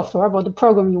software, about the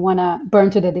program you want to burn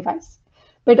to the device.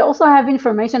 But it also have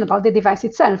information about the device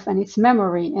itself and its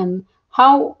memory and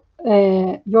how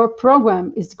your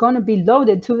program is going to be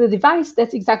loaded to the device.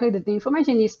 That's exactly the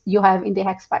information you have in the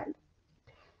hex file.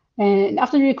 And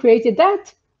after you created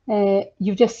that,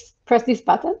 you just press this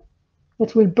button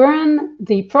that will burn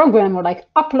the program or like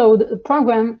upload the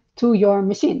program to your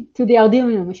machine, to the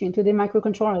Arduino machine, to the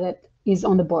microcontroller that is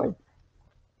on the board.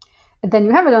 And then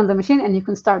you have it on the machine and you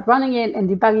can start running it and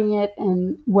debugging it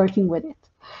and working with it.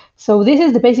 So this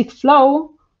is the basic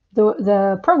flow,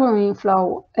 the programming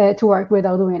flow to work with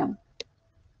Arduino.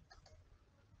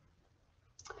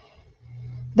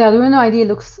 The Arduino IDE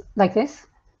looks like this.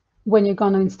 When you're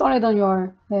going to install it on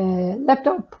your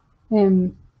laptop,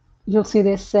 you'll see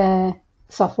this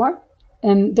software.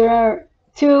 And there are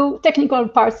two technical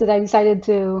parts that I decided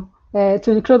to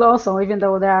include also, even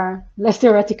though they are less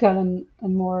theoretical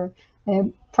and more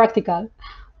practical.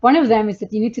 One of them is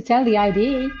that you need to tell the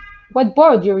IDE what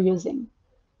board you're using.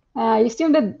 I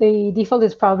assume that the default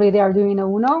is probably the Arduino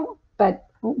Uno, but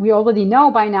we already know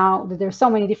by now that there's so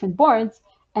many different boards,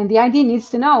 and the IDE needs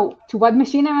to know to what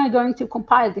machine am I going to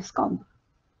compile this code.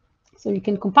 So you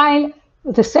can compile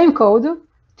the same code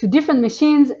to different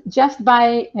machines just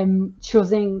by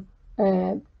choosing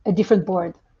a different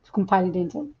board to compile it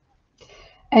into.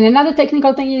 And another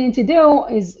technical thing you need to do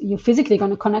is you're physically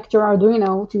going to connect your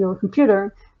Arduino to your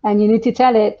computer, and you need to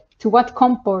tell it to what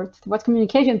COM port, to what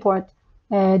communication port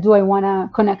do I want to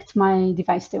connect my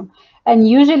device to. And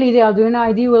usually the Arduino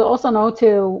IDE will also know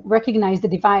to recognize the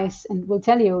device and will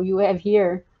tell you, you have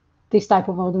here this type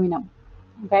of Arduino,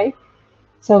 okay?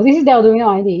 So this is the Arduino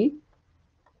IDE.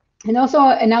 And also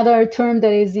another term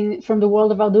that is from the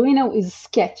world of Arduino is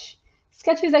Sketch.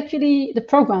 Sketch is actually the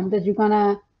program that you're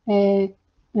gonna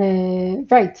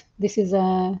write. This is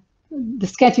the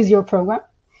Sketch is your program.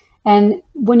 And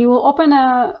when you open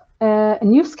a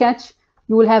new Sketch,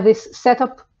 you will have this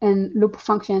setup and loop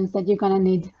functions that you're gonna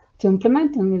need to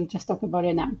implement, and we'll just talk about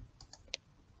it now.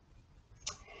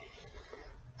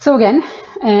 So again,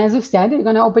 as we've said, you're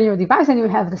gonna open your device and you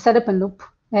have the setup and loop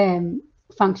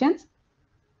functions.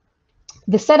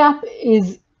 The setup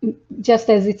is just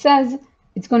as it says,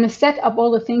 it's gonna set up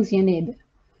all the things you need.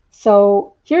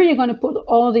 So here you're gonna put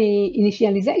all the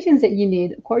initializations that you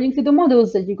need according to the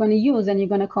modules that you're gonna use and you're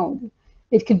gonna code.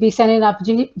 It could be setting up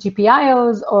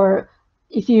GPIOs, or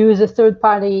if you use a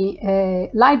third-party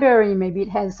library, maybe it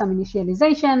has some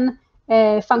initialization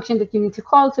function that you need to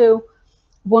call to.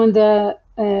 When the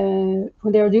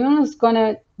Arduino is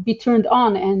gonna be turned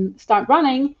on and start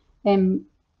running,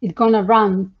 it's gonna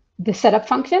run the setup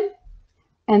function,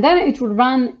 and then it will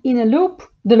run in a loop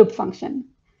the loop function.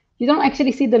 You don't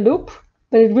actually see the loop,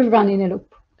 but it will run in a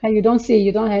loop. Okay, you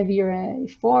don't have your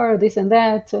for this and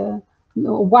that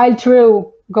while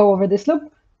true go over this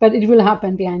loop, but it will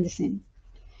happen behind the scenes.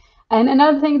 And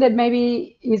another thing that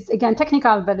maybe is, again,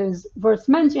 technical, but is worth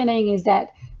mentioning is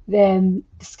that the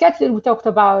sketch that we talked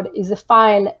about is a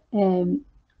file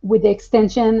with the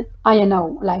extension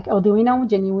INO, like Arduino,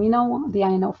 Genuino, the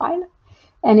INO file.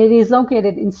 And it is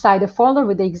located inside a folder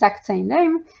with the exact same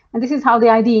name. And this is how the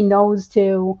IDE knows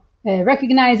to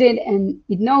recognize it. And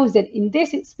it knows that in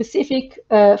this specific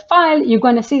file, you're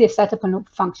going to see the setup and loop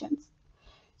functions.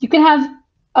 You can have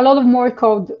a lot of more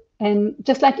code, and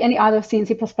just like any other C and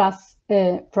C++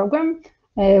 program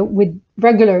with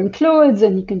regular includes,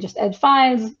 and you can just add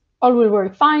files, all will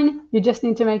work fine. You just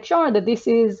need to make sure that this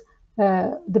is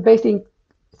the basic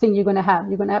thing you're going to have.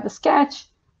 You're going to have a sketch,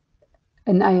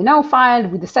 an INO file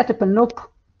with the setup and loop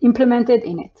implemented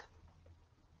in it.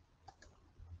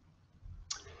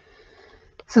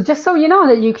 So just so you know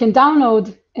that you can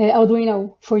download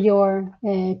Arduino for your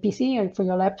PC or for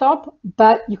your laptop,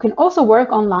 but you can also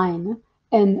work online,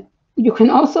 and you can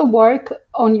also work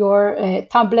on your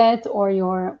tablet or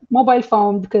your mobile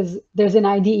phone, because there's an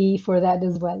IDE for that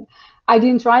as well. I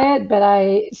didn't try it, but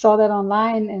I saw that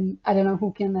online, and I don't know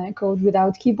who can code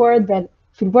without keyboard, but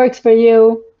if it works for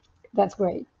you, that's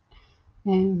great.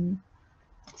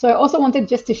 So I also wanted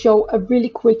just to show a really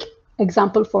quick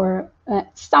example for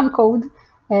some code,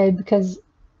 because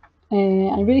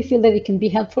I really feel that it can be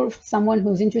helpful for someone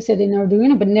who's interested in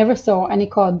Arduino but never saw any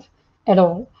code at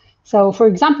all. So for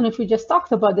example, if we just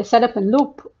talked about the setup and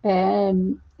loop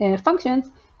functions,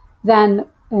 then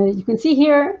you can see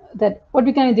here that what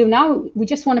we're going to do now, we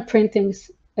just want to print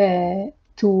things to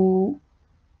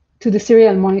the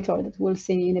serial monitor that we'll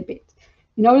see in a bit.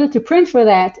 In order to print for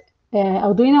that,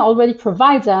 Arduino already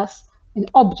provides us an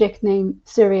object named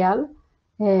serial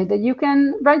that you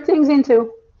can write things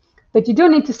into, but you do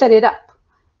need to set it up.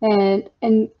 And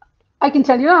I can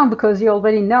tell you now, because you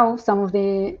already know some of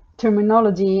the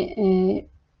terminology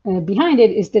behind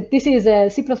it, is that this is a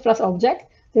C++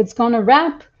 object that's going to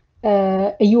wrap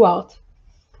a UART.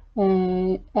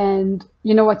 And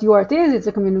you know what UART is? It's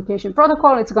a communication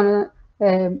protocol. It's going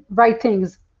to write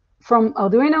things from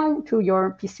Arduino to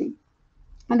your PC.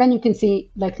 And then you can see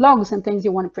like logs and things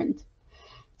you want to print.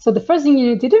 So the first thing you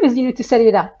need to do is you need to set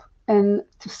it up. And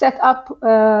to set up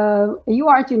a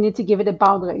UART, you need to give it a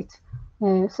baud rate.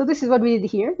 So this is what we did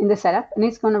here in the setup, and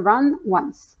it's going to run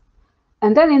once.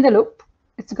 And then in the loop,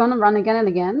 it's going to run again and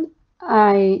again.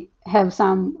 I have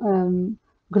some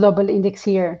global index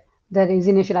here that is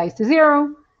initialized to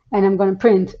 0, and I'm going to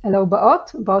print hello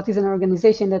baot. Baot is an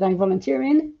organization that I volunteer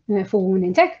in for Women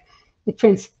in Tech. It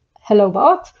prints hello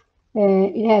baot.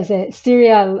 It has a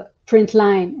serial print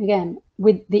line, again,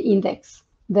 with the index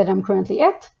that I'm currently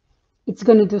at. It's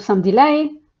going to do some delay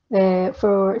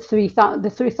for 3,000. The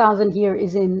 3,000 here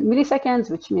is in milliseconds,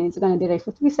 which means it's going to delay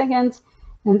for 3 seconds.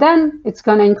 And then it's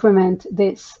going to increment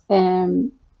this,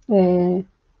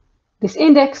 this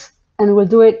index, and we'll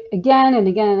do it again and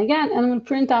again and again, and we'll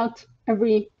print out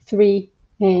every 3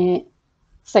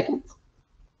 seconds.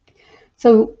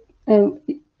 So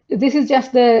this is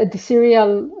just the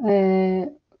serial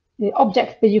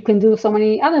object, but you can do so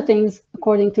many other things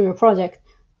according to your project.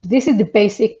 This is the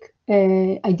basic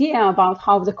idea about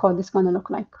how the code is going to look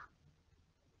like.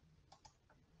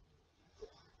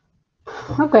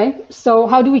 Okay, so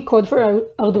how do we code for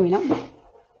Arduino?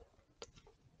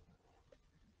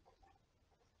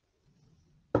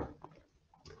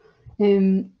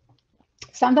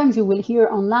 Sometimes you will hear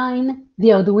online the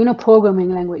Arduino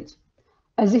programming language,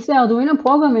 as if the Arduino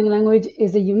programming language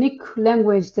is a unique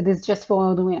language that is just for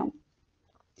Arduino.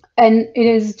 And it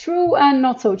is true and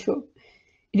not so true.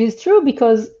 It is true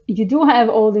because you do have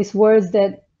all these words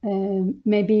that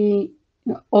maybe,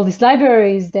 all these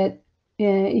libraries that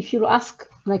if you ask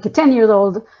like a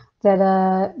 10-year-old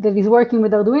that is working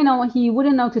with Arduino, he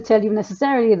wouldn't know to tell you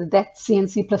necessarily that that's C and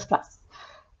C++.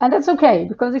 And that's okay,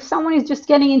 because if someone is just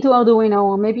getting into Arduino,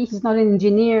 or maybe he's not an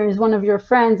engineer, he's one of your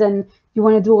friends, and you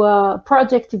want to do a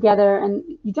project together, and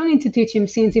you don't need to teach him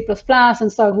C and C++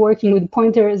 and start working with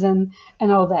pointers and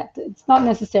all that. It's not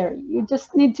necessary. You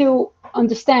just need to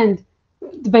understand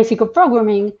the basic of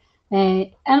programming,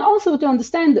 and also to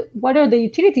understand what are the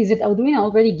utilities that Arduino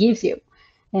already gives you.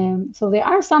 So there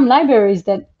are some libraries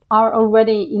that are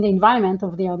already in the environment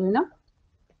of the Arduino,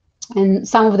 and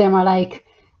some of them are like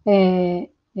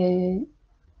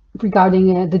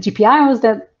regarding the GPIOs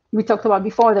that we talked about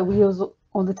before that we use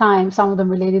all the time, some of them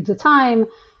related to time,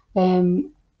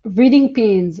 reading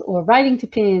pins or writing to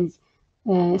pins,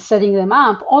 setting them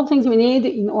up, all things we need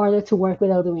in order to work with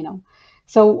Arduino.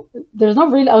 So there's no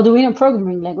real Arduino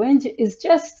programming language, it's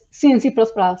just C and C++.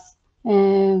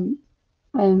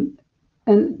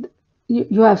 And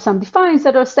you have some defines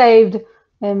that are saved.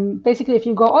 And basically, if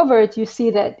you go over it, you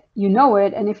see that you know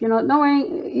it. And if you're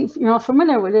not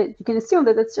familiar with it, you can assume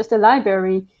that it's just a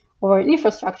library or an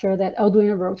infrastructure that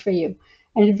Arduino wrote for you.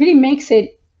 And it really makes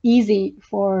it easy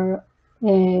for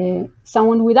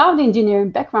someone without the engineering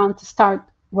background to start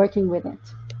working with it.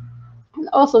 And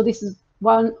also, this is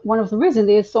one of the reasons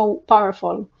it is so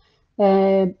powerful.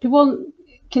 People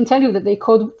can tell you that they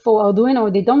code for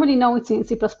Arduino, they don't really know it's in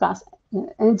C++.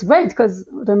 And it's great because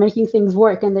they're making things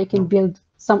work and they can build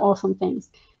some awesome things.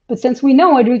 But since we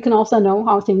know it, we can also know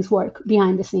how things work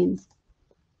behind the scenes.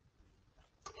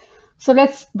 So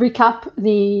let's recap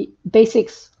the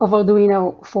basics of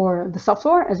Arduino for the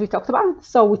software, as we talked about.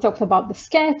 So we talked about the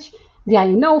sketch, the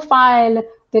Arduino file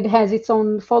that has its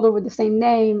own folder with the same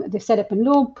name, the setup and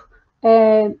loop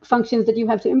functions that you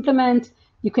have to implement.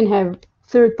 You can have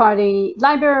third-party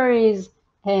libraries.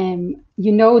 You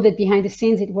know that behind the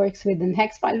scenes it works with an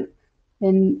hex file,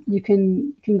 and you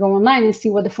can go online and see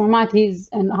what the format is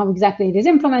and how exactly it is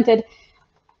implemented.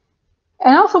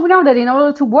 And also we know that in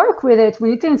order to work with it, we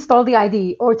need to install the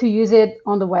IDE or to use it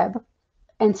on the web.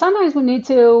 And sometimes we need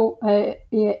to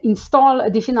install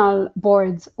additional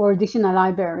boards or additional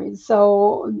libraries.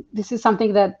 So this is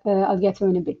something that I'll get to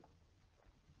in a bit.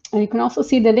 And you can also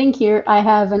see the link here. I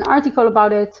have an article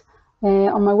about it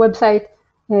on my website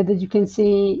that you can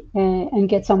see and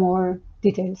get some more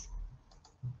details.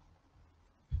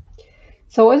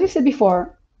 So as we said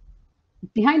before,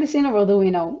 behind the scene of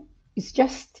Arduino is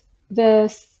just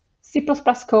the C++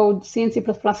 code, C and C++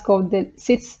 code that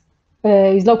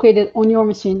is located on your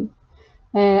machine.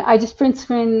 I just print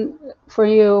screen for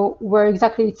you where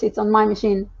exactly it sits on my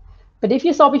machine. But if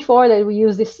you saw before that we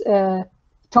use this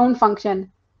tone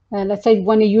function, let's say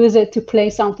when you use it to play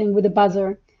something with a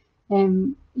buzzer,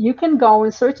 you can go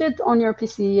and search it on your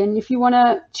PC. And if you want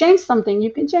to change something,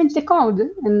 you can change the code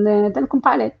and then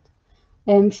compile it.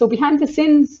 So behind the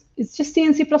scenes, it's just C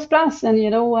and C++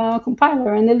 and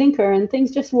compiler and the linker, and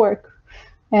things just work.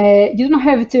 You don't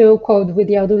have to code with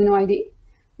the Arduino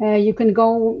IDE. You can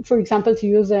go, for example, to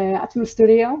use Atmos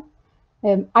Studio.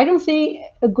 I don't see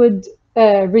a good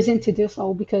reason to do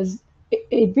so, because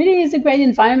it really is a great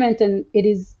environment, and it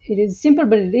is simple,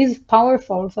 but it is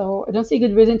powerful. So I don't see a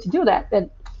good reason to do that.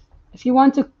 But if you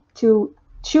want to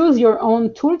choose your own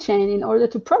toolchain in order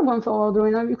to program for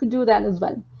Arduino, you could do that as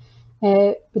well.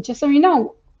 But just so you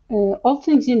know, all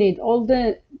things you need, all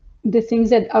the things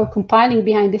that are compiling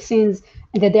behind the scenes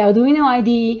and that the Arduino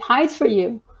IDE hides for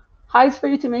you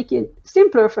to make it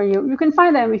simpler for you, you can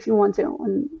find them if you want to,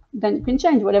 and then you can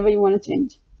change whatever you want to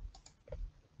change.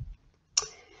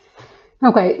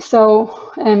 Okay,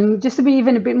 so just to be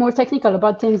even a bit more technical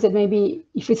about things that maybe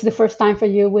if it's the first time for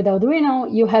you with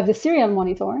Arduino, you have the serial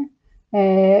monitor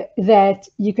that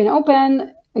you can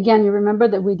open. Again, you remember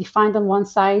that we defined on one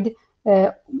side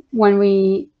when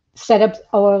we set up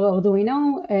our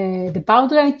Arduino, the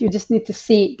baud rate. You just need to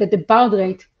see that the baud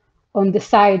rate on the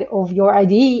side of your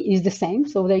IDE is the same,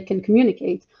 so they can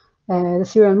communicate the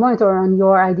serial monitor on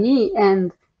your IDE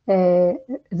and the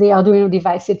Arduino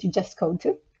device that you just code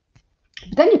to.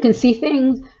 But then you can see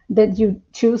things that you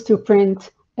choose to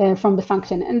print from the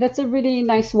function, and that's a really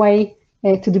nice way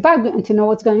to debug and to know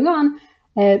what's going on,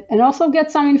 and also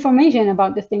get some information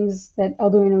about the things that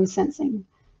Arduino is sensing.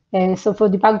 So for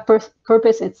debug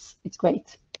purpose, it's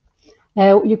great.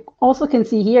 You also can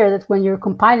see here that when you're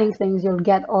compiling things, you'll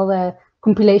get all the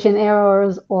compilation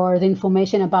errors or the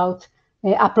information about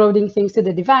uploading things to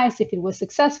the device. If it was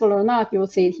successful or not, you will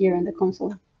see it here in the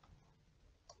console.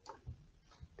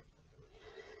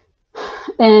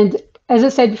 And as I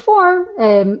said before,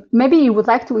 maybe you would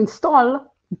like to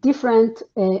install different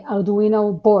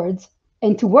Arduino boards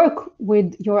and to work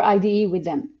with your IDE with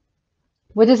them.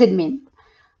 What does it mean?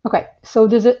 Okay, so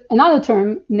there's another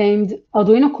term named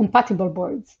Arduino compatible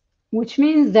boards, which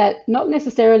means that not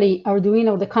necessarily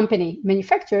Arduino, the company,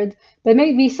 manufactured, but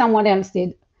maybe someone else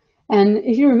did. And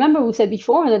if you remember, we said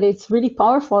before that it's really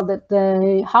powerful that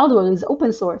the hardware is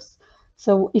open source.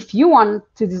 So if you want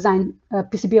to design a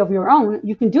PCB of your own,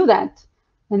 you can do that.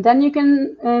 And then you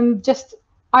can just,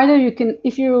 either you can,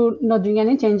 if you're not doing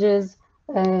any changes,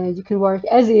 you can work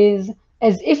as is,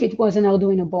 as if it was an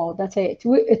Arduino board. That's it,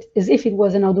 as if it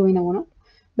was an Arduino Uno.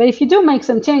 But if you do make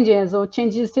some changes or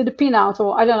changes to the pinout,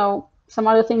 or I don't know, some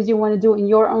other things you want to do in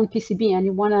your own PCB, and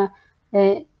you want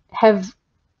to have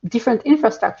different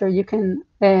infrastructure, you can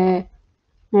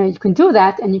do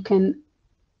that, and you can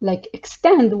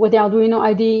extend what the Arduino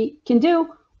IDE can do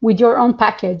with your own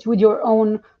package,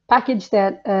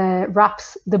 that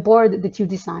wraps the board that you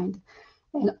designed.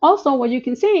 And also what you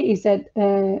can see is that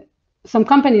some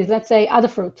companies, let's say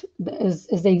Adafruit is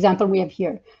the example we have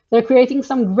here, they're creating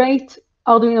some great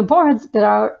Arduino boards that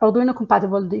are Arduino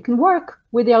compatible, that you can work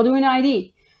with the Arduino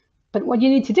IDE. But what you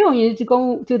need to do, you need to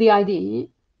go to the IDE,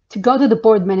 to go to the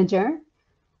board manager,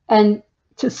 and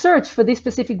to search for this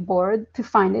specific board, to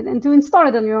find it, and to install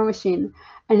it on your machine.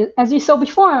 And as you saw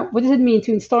before, what does it mean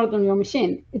to install it on your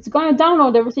machine? It's going to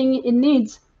download everything it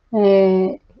needs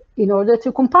in order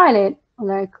to compile it,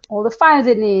 like all the files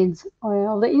it needs,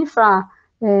 all the infra.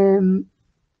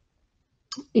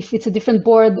 If it's a different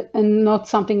board and not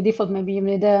something default, maybe you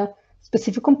need a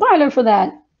specific compiler for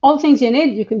that. All things you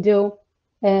need, you can do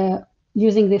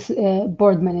using this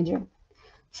board manager.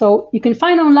 So you can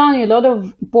find online a lot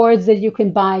of boards that you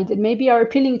can buy that maybe are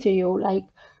appealing to you. Like,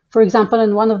 for example,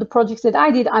 in one of the projects that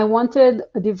I did, I wanted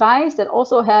a device that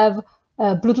also have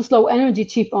a Bluetooth Low Energy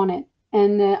chip on it,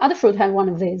 and Adafruit had one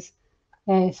of these.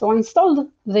 So I installed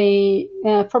the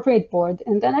appropriate board,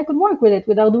 and then I could work with it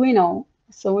with Arduino.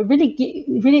 So it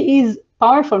really is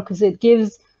powerful because it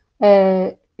gives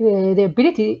the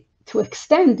ability to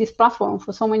extend this platform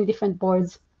for so many different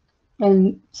boards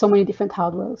and so many different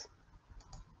hardwares.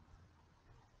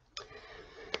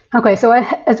 Okay, so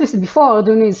as we said before,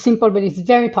 Arduino is simple, but it's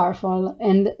very powerful.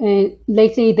 And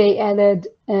lately they added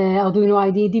Arduino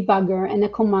IDE debugger and a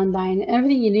command line,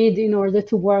 everything you need in order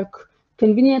to work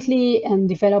conveniently and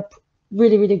develop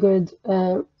really, really good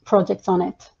projects on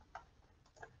it.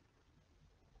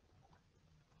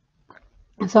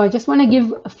 So I just want to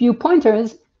give a few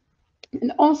pointers,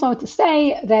 and also to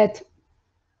say that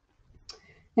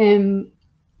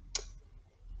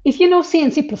if you know C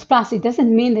and C++, it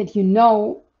doesn't mean that you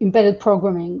know embedded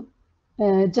programming.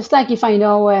 Just like if I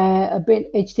know a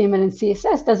bit HTML and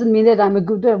CSS, doesn't mean that I'm a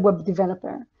good web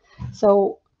developer.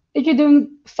 So if you're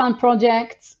doing fun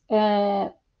projects,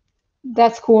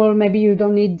 that's cool. Maybe you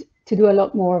don't need to do a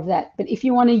lot more of that. But if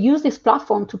you want to use this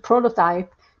platform to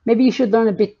prototype, maybe you should learn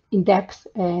a bit in depth,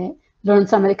 learn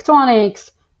some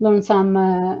electronics, learn some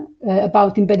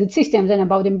about embedded systems and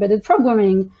about embedded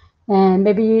programming, and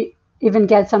maybe even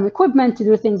get some equipment to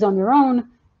do things on your own.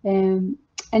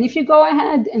 And if you go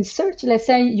ahead and search, let's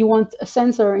say you want a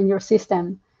sensor in your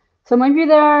system. So maybe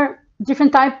there are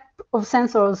different types of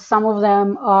sensors. Some of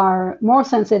them are more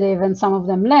sensitive and some of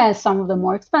them less, some of them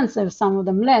more expensive, some of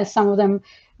them less, some of them,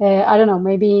 I don't know,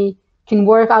 maybe can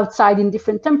work outside in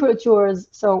different temperatures.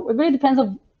 So it really depends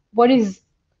on what is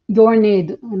your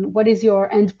need and what is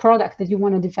your end product that you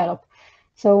want to develop.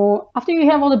 So after you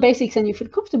have all the basics and you feel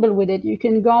comfortable with it, you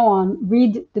can go on,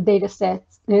 read the data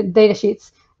sets, the data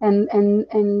sheets,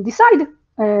 and decide,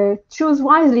 choose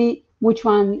wisely which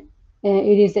one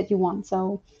it is that you want.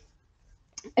 So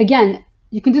again,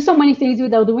 you can do so many things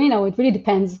with Arduino. It really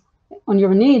depends on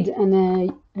your need and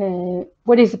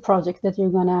what is the project that you're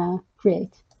gonna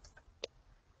create.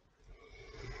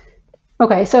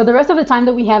 Okay, so the rest of the time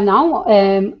that we have now,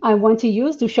 I want to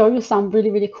use to show you some really,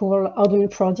 really cool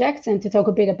Arduino projects and to talk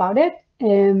a bit about it.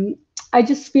 I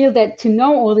just feel that to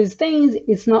know all these things,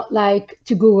 it's not like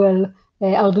to Google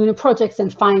Arduino projects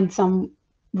and find some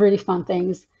really fun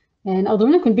things. And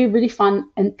Arduino can be really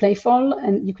fun and playful,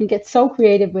 and you can get so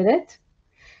creative with it.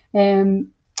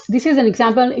 This is an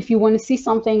example if you want to see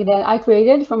something that I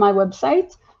created from my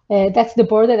website. That's the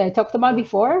board that I talked about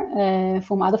before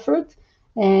from Adafruit.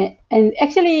 And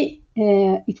actually,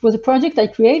 it was a project I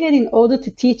created in order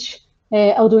to teach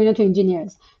Arduino to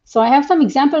engineers. So I have some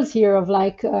examples here of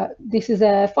like, this is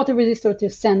a photoresistor to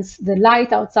sense the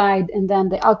light outside, and then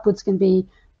the outputs can be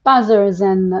buzzers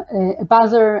and a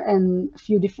buzzer and a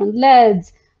few different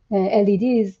LEDs,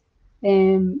 LEDs.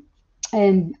 And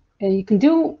you can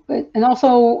do, and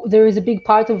also there is a big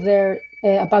part of there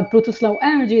about Bluetooth Low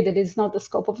Energy that is not the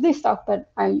scope of this talk, but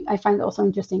I find it also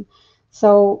interesting.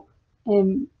 So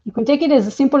you can take it as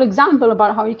a simple example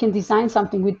about how you can design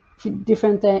something with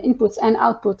different inputs and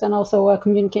outputs, and also a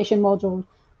communication module.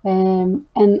 And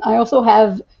I also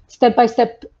have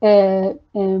step-by-step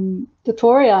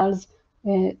tutorials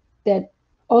that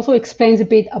also explains a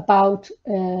bit about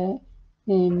the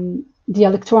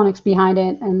electronics behind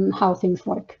it and how things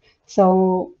work.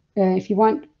 So if you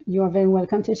want, you are very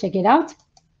welcome to check it out.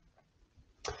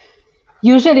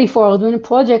 Usually for Arduino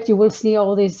project, you will see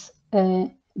all these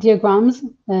diagrams,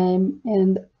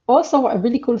 and also a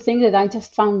really cool thing that I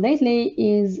just found lately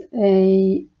is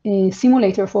a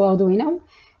simulator for Arduino.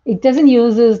 It doesn't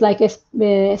use like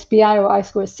SPI or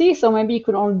I2C, so maybe you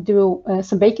could only do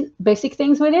some basic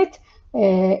things with it.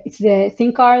 It's the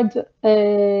ThinkCard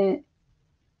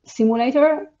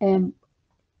simulator.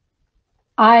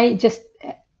 I just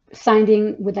signed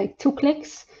in with like 2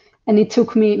 clicks, and it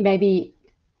took me maybe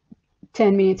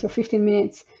 10 minutes or 15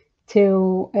 minutes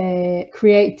to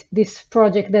create this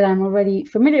project that I'm already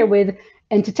familiar with,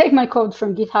 and to take my code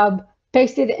from GitHub,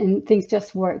 paste it, and things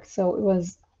just worked. So it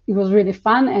was really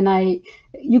fun, and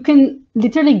you can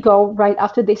literally go right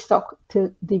after this talk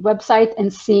to the website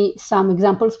and see some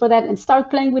examples for that and start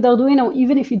playing with Arduino,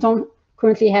 even if you don't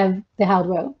currently have the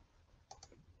hardware.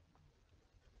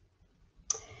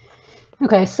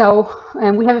 Okay, so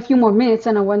we have a few more minutes,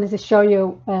 and I wanted to show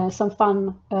you some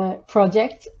fun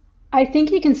projects. I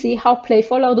think you can see how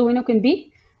playful Arduino can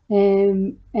be.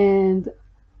 And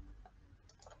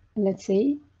let's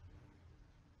see.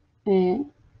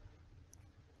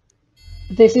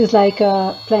 This is like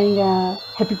playing a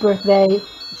happy birthday.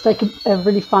 It's It's like a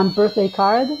really fun birthday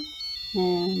card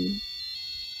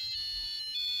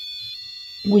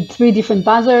with 3 different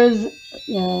buzzers.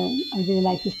 I really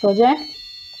like this project.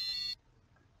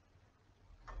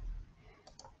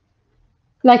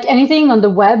 Like anything on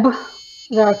the web,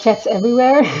 there are cats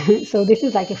everywhere. So this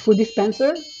is like a food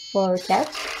dispenser for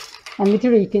cats. And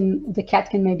literally the cat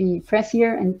can maybe press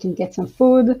here and can get some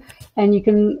food.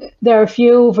 And there are a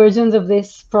few versions of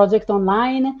this project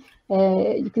online.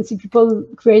 You can see people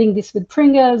creating this with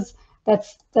Pringles.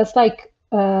 That's like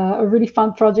a really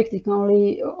fun project. You can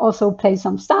also play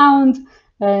some sound.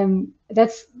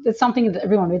 That's something that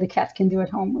everyone with a cat can do at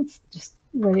home. It's just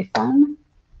really fun.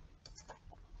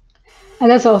 And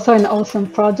that's also an awesome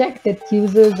project that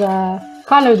uses a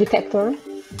color detector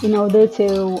in order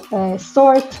to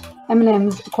sort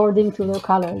M&Ms according to their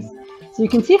colors. So you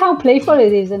can see how playful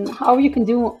it is and how you can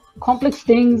do complex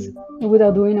things with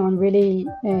Arduino and really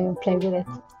play with it.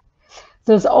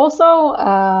 There's also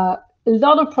a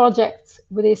lot of projects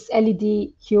with these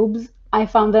LED cubes. I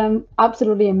found them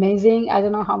absolutely amazing. I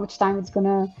don't know how much time it's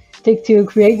gonna take to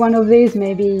create one of these.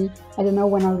 Maybe, I don't know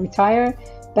when I'll retire,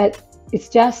 but it's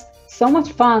just so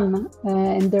much fun.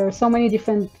 And there are so many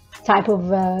different type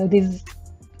of these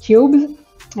cubes.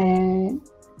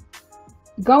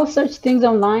 Go search things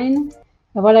online.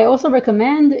 What I also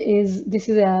recommend is, this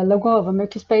is a logo of a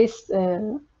makerspace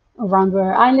around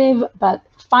where I live, but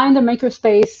find a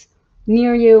makerspace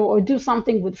near you or do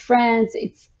something with friends.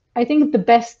 I think the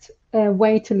best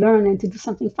way to learn and to do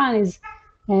something fun is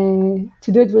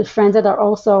to do it with friends that are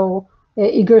also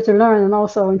eager to learn and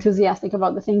also enthusiastic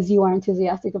about the things you are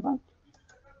enthusiastic about.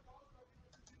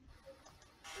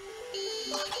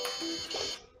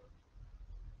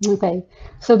 Okay,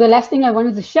 so the last thing I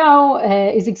wanted to show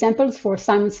is examples for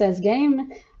Simon Says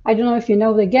game. I don't know if you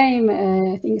know the game.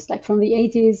 I think it's like from the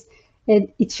 80s.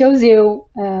 It shows you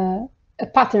a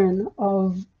pattern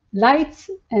of lights,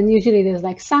 and usually there's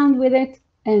like sound with it,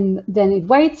 and then it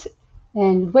waits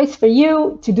for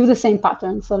you to do the same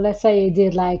pattern. So let's say you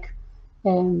did like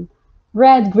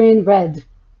red, green, red,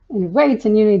 and it waits,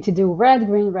 and you need to do red,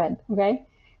 green, red. Okay,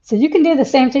 so you can do the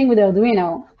same thing with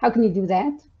Arduino. How can you do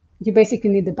that? You basically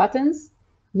need the buttons,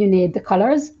 you need the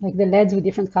colors, like the LEDs with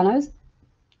different colors,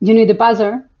 you need the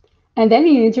buzzer, and then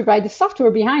you need to write the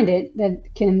software behind it that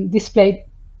can display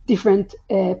different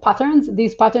patterns.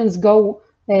 These patterns go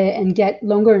and get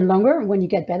longer and longer when you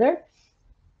get better.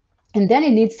 And then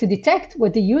it needs to detect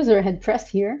what the user had pressed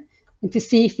here and to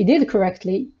see if he did it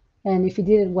correctly and if he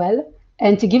did it well,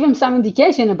 and to give him some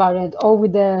indication about it, or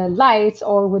with the lights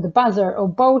or with the buzzer or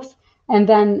both. And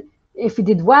then if he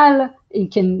did well, you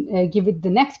can give it the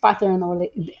next pattern or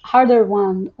the harder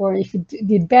one, or if it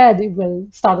did bad, it will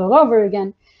start all over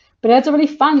again. But that's a really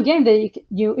fun game that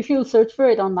if you search for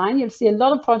it online, you'll see a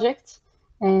lot of projects.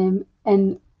 And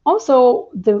also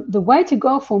the way to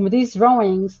go from these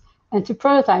drawings and to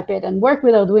prototype it and work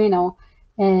with Arduino,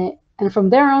 and from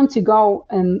there on to go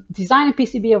and design a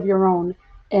PCB of your own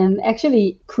and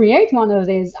actually create one of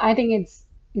these. I think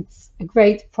it's a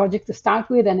great project to start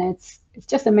with, and it's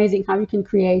just amazing how you can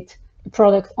create a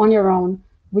product on your own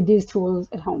with these tools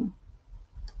at home.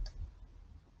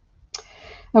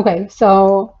 Okay,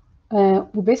 so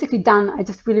we're basically done. I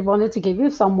just really wanted to give you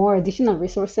some more additional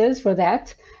resources for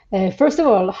that. First of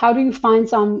all, how do you find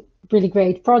some really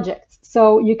great projects?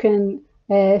 So you can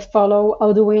follow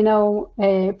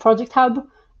Arduino Project Hub,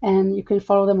 and you can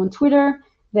follow them on Twitter.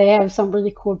 They have some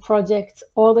really cool projects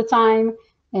all the time.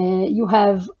 You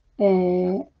have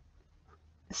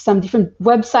some different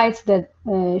websites that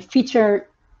feature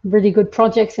really good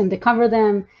projects and they cover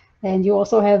them. And you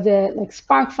also have the like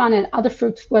SparkFun and other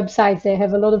fruit websites. They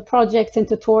have a lot of projects and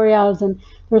tutorials, and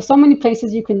there are so many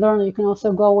places you can learn. You can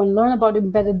also go and learn about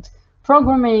embedded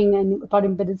programming and about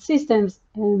embedded systems.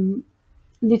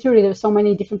 Literally, there's so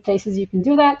many different places you can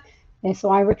do that. And so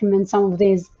I recommend some of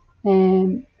these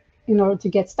in order to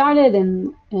get started,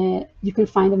 and you can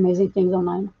find amazing things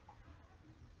online.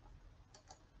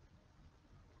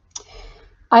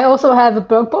 I also have a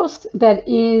blog post that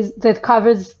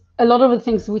covers a lot of the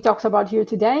things we talked about here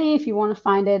today. If you want to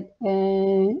find it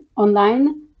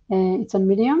online, it's on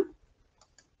Medium.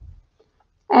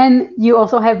 And you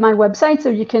also have my website, so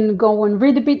you can go and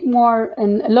read a bit more.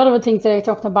 And a lot of the things that I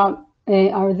talked about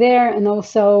are there, and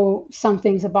also some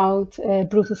things about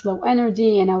Bluetooth Low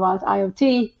Energy and about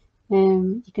IoT.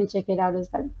 You can check it out as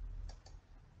well.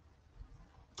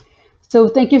 So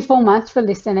thank you so much for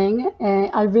listening.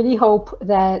 I really hope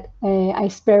that I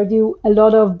spared you a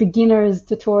lot of beginners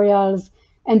tutorials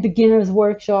and beginners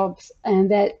workshops,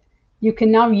 and that you can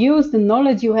now use the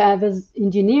knowledge you have as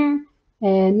engineer,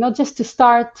 not just to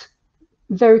start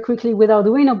very quickly with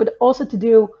Arduino, but also to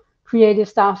do creative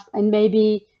stuff and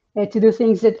maybe to do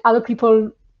things that other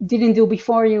people didn't do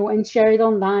before you, and share it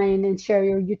online, and share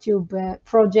your YouTube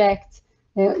project,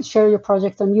 share your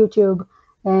project on YouTube,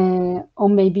 or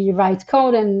maybe write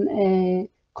code and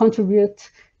contribute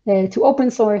to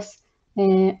open source.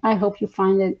 I hope you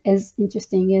find it as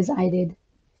interesting as I did.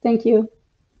 Thank you.